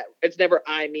say that. It's never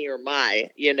I, me, or my,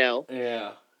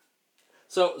 Yeah.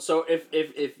 So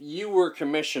if you were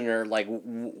commissioner, like,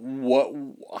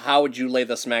 how would you lay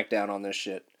the smackdown on this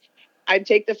shit? I'd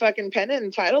take the fucking pennant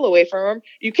and title away from them.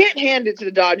 You can't hand it to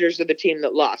the Dodgers or the team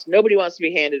that lost. Nobody wants to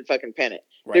be handed fucking pennant.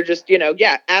 Right. They're just,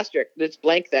 asterisk. It's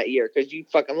blank that year because you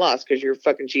fucking lost because you're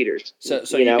fucking cheaters. So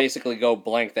you basically go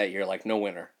blank that year, like no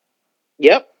winner.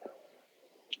 Yep.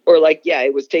 Or like,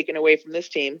 it was taken away from this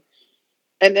team.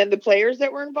 And then the players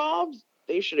that were involved,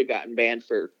 they should have gotten banned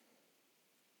for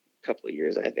a couple of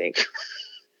years, I think.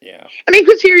 Yeah. I mean,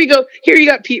 because here you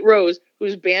got Pete Rose,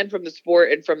 who's banned from the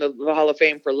sport and from the Hall of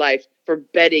Fame for life for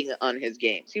betting on his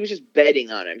games. He was just betting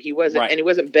on him. He wasn't, and he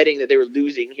wasn't betting that they were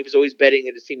losing. He was always betting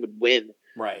that his team would win.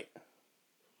 Right.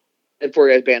 And 4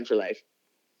 guys banned for life.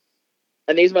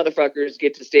 And these motherfuckers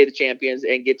get to stay the champions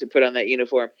and get to put on that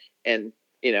uniform and,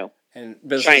 and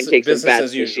try and take some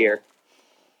bats this year.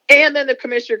 And then the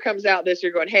commissioner comes out this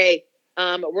year going, hey,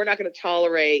 we're not going to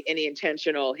tolerate any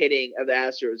intentional hitting of the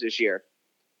Astros this year.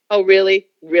 Oh, really?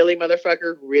 Really,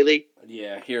 motherfucker? Really?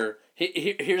 Yeah,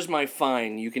 here's my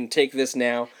fine. You can take this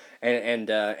now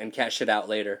and cash it out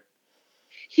later.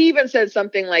 He even said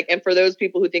something like, and for those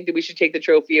people who think that we should take the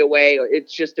trophy away,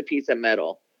 it's just a piece of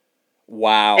metal.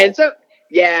 Wow. And so,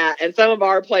 and some of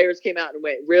our players came out and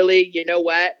went, really? You know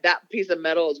what? That piece of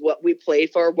metal is what we play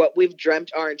for, what we've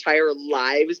dreamt our entire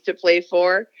lives to play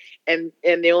for. And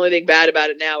the only thing bad about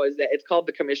it now is that it's called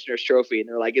the Commissioner's Trophy. And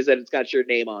they're like, is that it's got your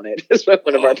name on it. That's what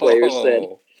one of our players said.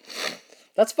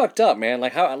 That's fucked up, man.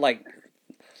 Like, how, like,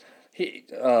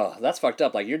 that's fucked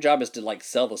up. Like, your job is to, like,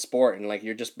 sell the sport. And, like,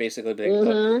 you're just basically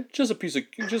being, just a piece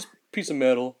of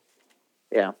metal.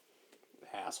 Yeah.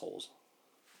 Assholes.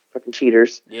 Fucking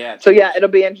cheaters. Yeah. So, it'll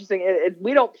be interesting.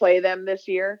 We don't play them this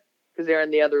year because they're in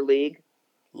the other league.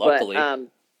 Luckily. But,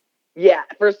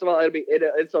 first of all,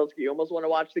 it's you almost want to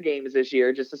watch the games this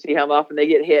year just to see how often they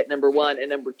get hit, number one. And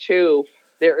number two,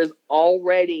 there is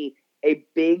already a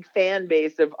big fan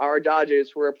base of our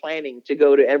Dodgers who are planning to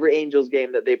go to every Angels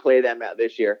game that they play them at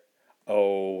this year.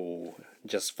 Oh,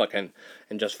 just fucking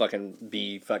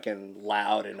be fucking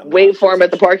loud and wait for them at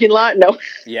the parking lot? No.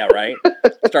 Yeah, right?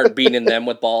 Start beating them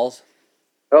with balls.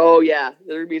 Oh, yeah.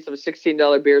 There'd be some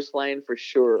 $16 beers flying for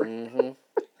sure.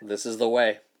 Mm-hmm. This is the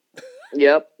way.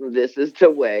 Yep, this is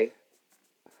the way.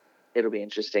 It'll be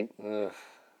interesting. Ugh.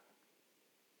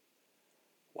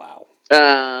 Wow.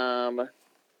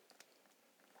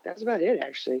 That's about it,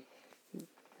 actually.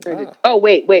 Oh,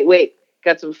 wait.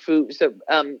 Got some food. So,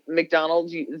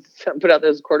 McDonald's put out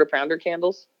those quarter pounder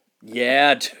candles.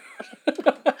 Yeah, dude.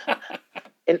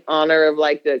 In honor of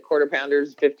like the quarter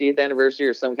pounder's 50th anniversary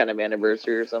or some kind of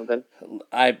anniversary or something.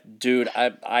 I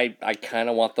kind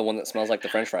of want the one that smells like the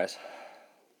French fries.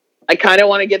 I kind of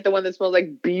want to get the one that smells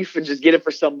like beef and just get it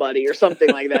for somebody or something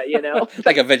like that,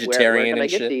 Like a vegetarian where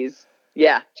and shit. These?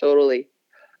 Yeah, totally.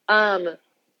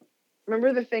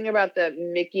 Remember the thing about the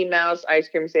Mickey Mouse ice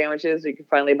cream sandwiches? You can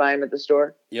finally buy them at the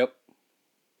store. Yep.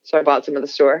 So I bought some at the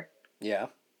store. Yeah.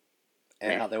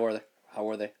 And how were they? How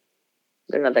were they?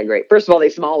 They're not that great. First of all, they're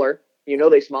smaller.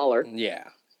 They're smaller. Yeah.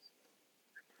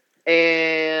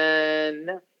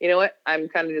 And you know what? I'm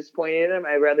kind of disappointed in them.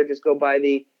 I'd rather just go buy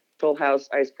the Full House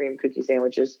ice cream cookie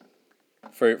sandwiches.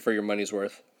 For your money's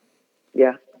worth.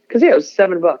 Yeah. Because, it was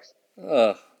 $7.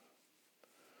 Ugh.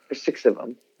 There's 6 of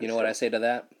them. You know what I say to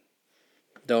that?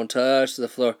 Don't touch the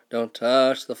floor. Don't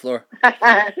touch the floor.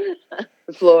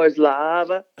 The floor is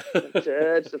lava. Don't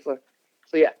touch the floor.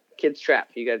 So, yeah. Kids Trap.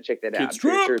 You got to check that out. Kids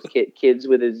Trap. Sure it's kids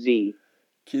with a Z.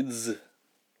 Kids.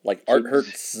 Like Art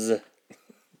Hurts.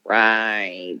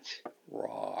 Right.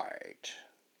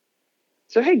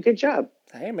 So, hey, good job.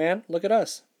 Hey, man, look at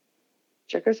us.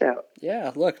 Check us out.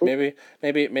 Yeah, look, maybe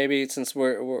since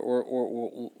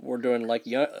we're doing like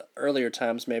earlier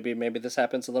times, maybe this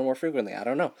happens a little more frequently. I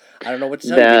don't know what to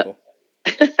tell people.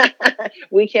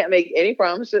 We can't make any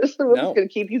promises. We're just gonna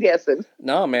keep you guessing.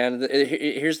 No, man.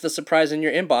 Here's the surprise in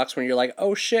your inbox when you're like,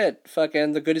 oh shit,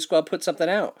 fucking the Goody Squad put something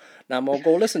out. Now I'm gonna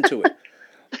go listen to it.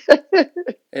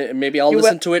 Maybe I'll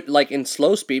listen to it like in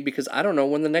slow speed because I don't know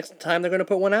when the next time they're going to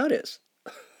put one out is.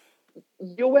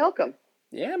 You're welcome.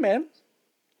 Yeah, man.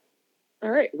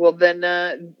 All right. Well, then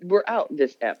we're out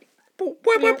this ep.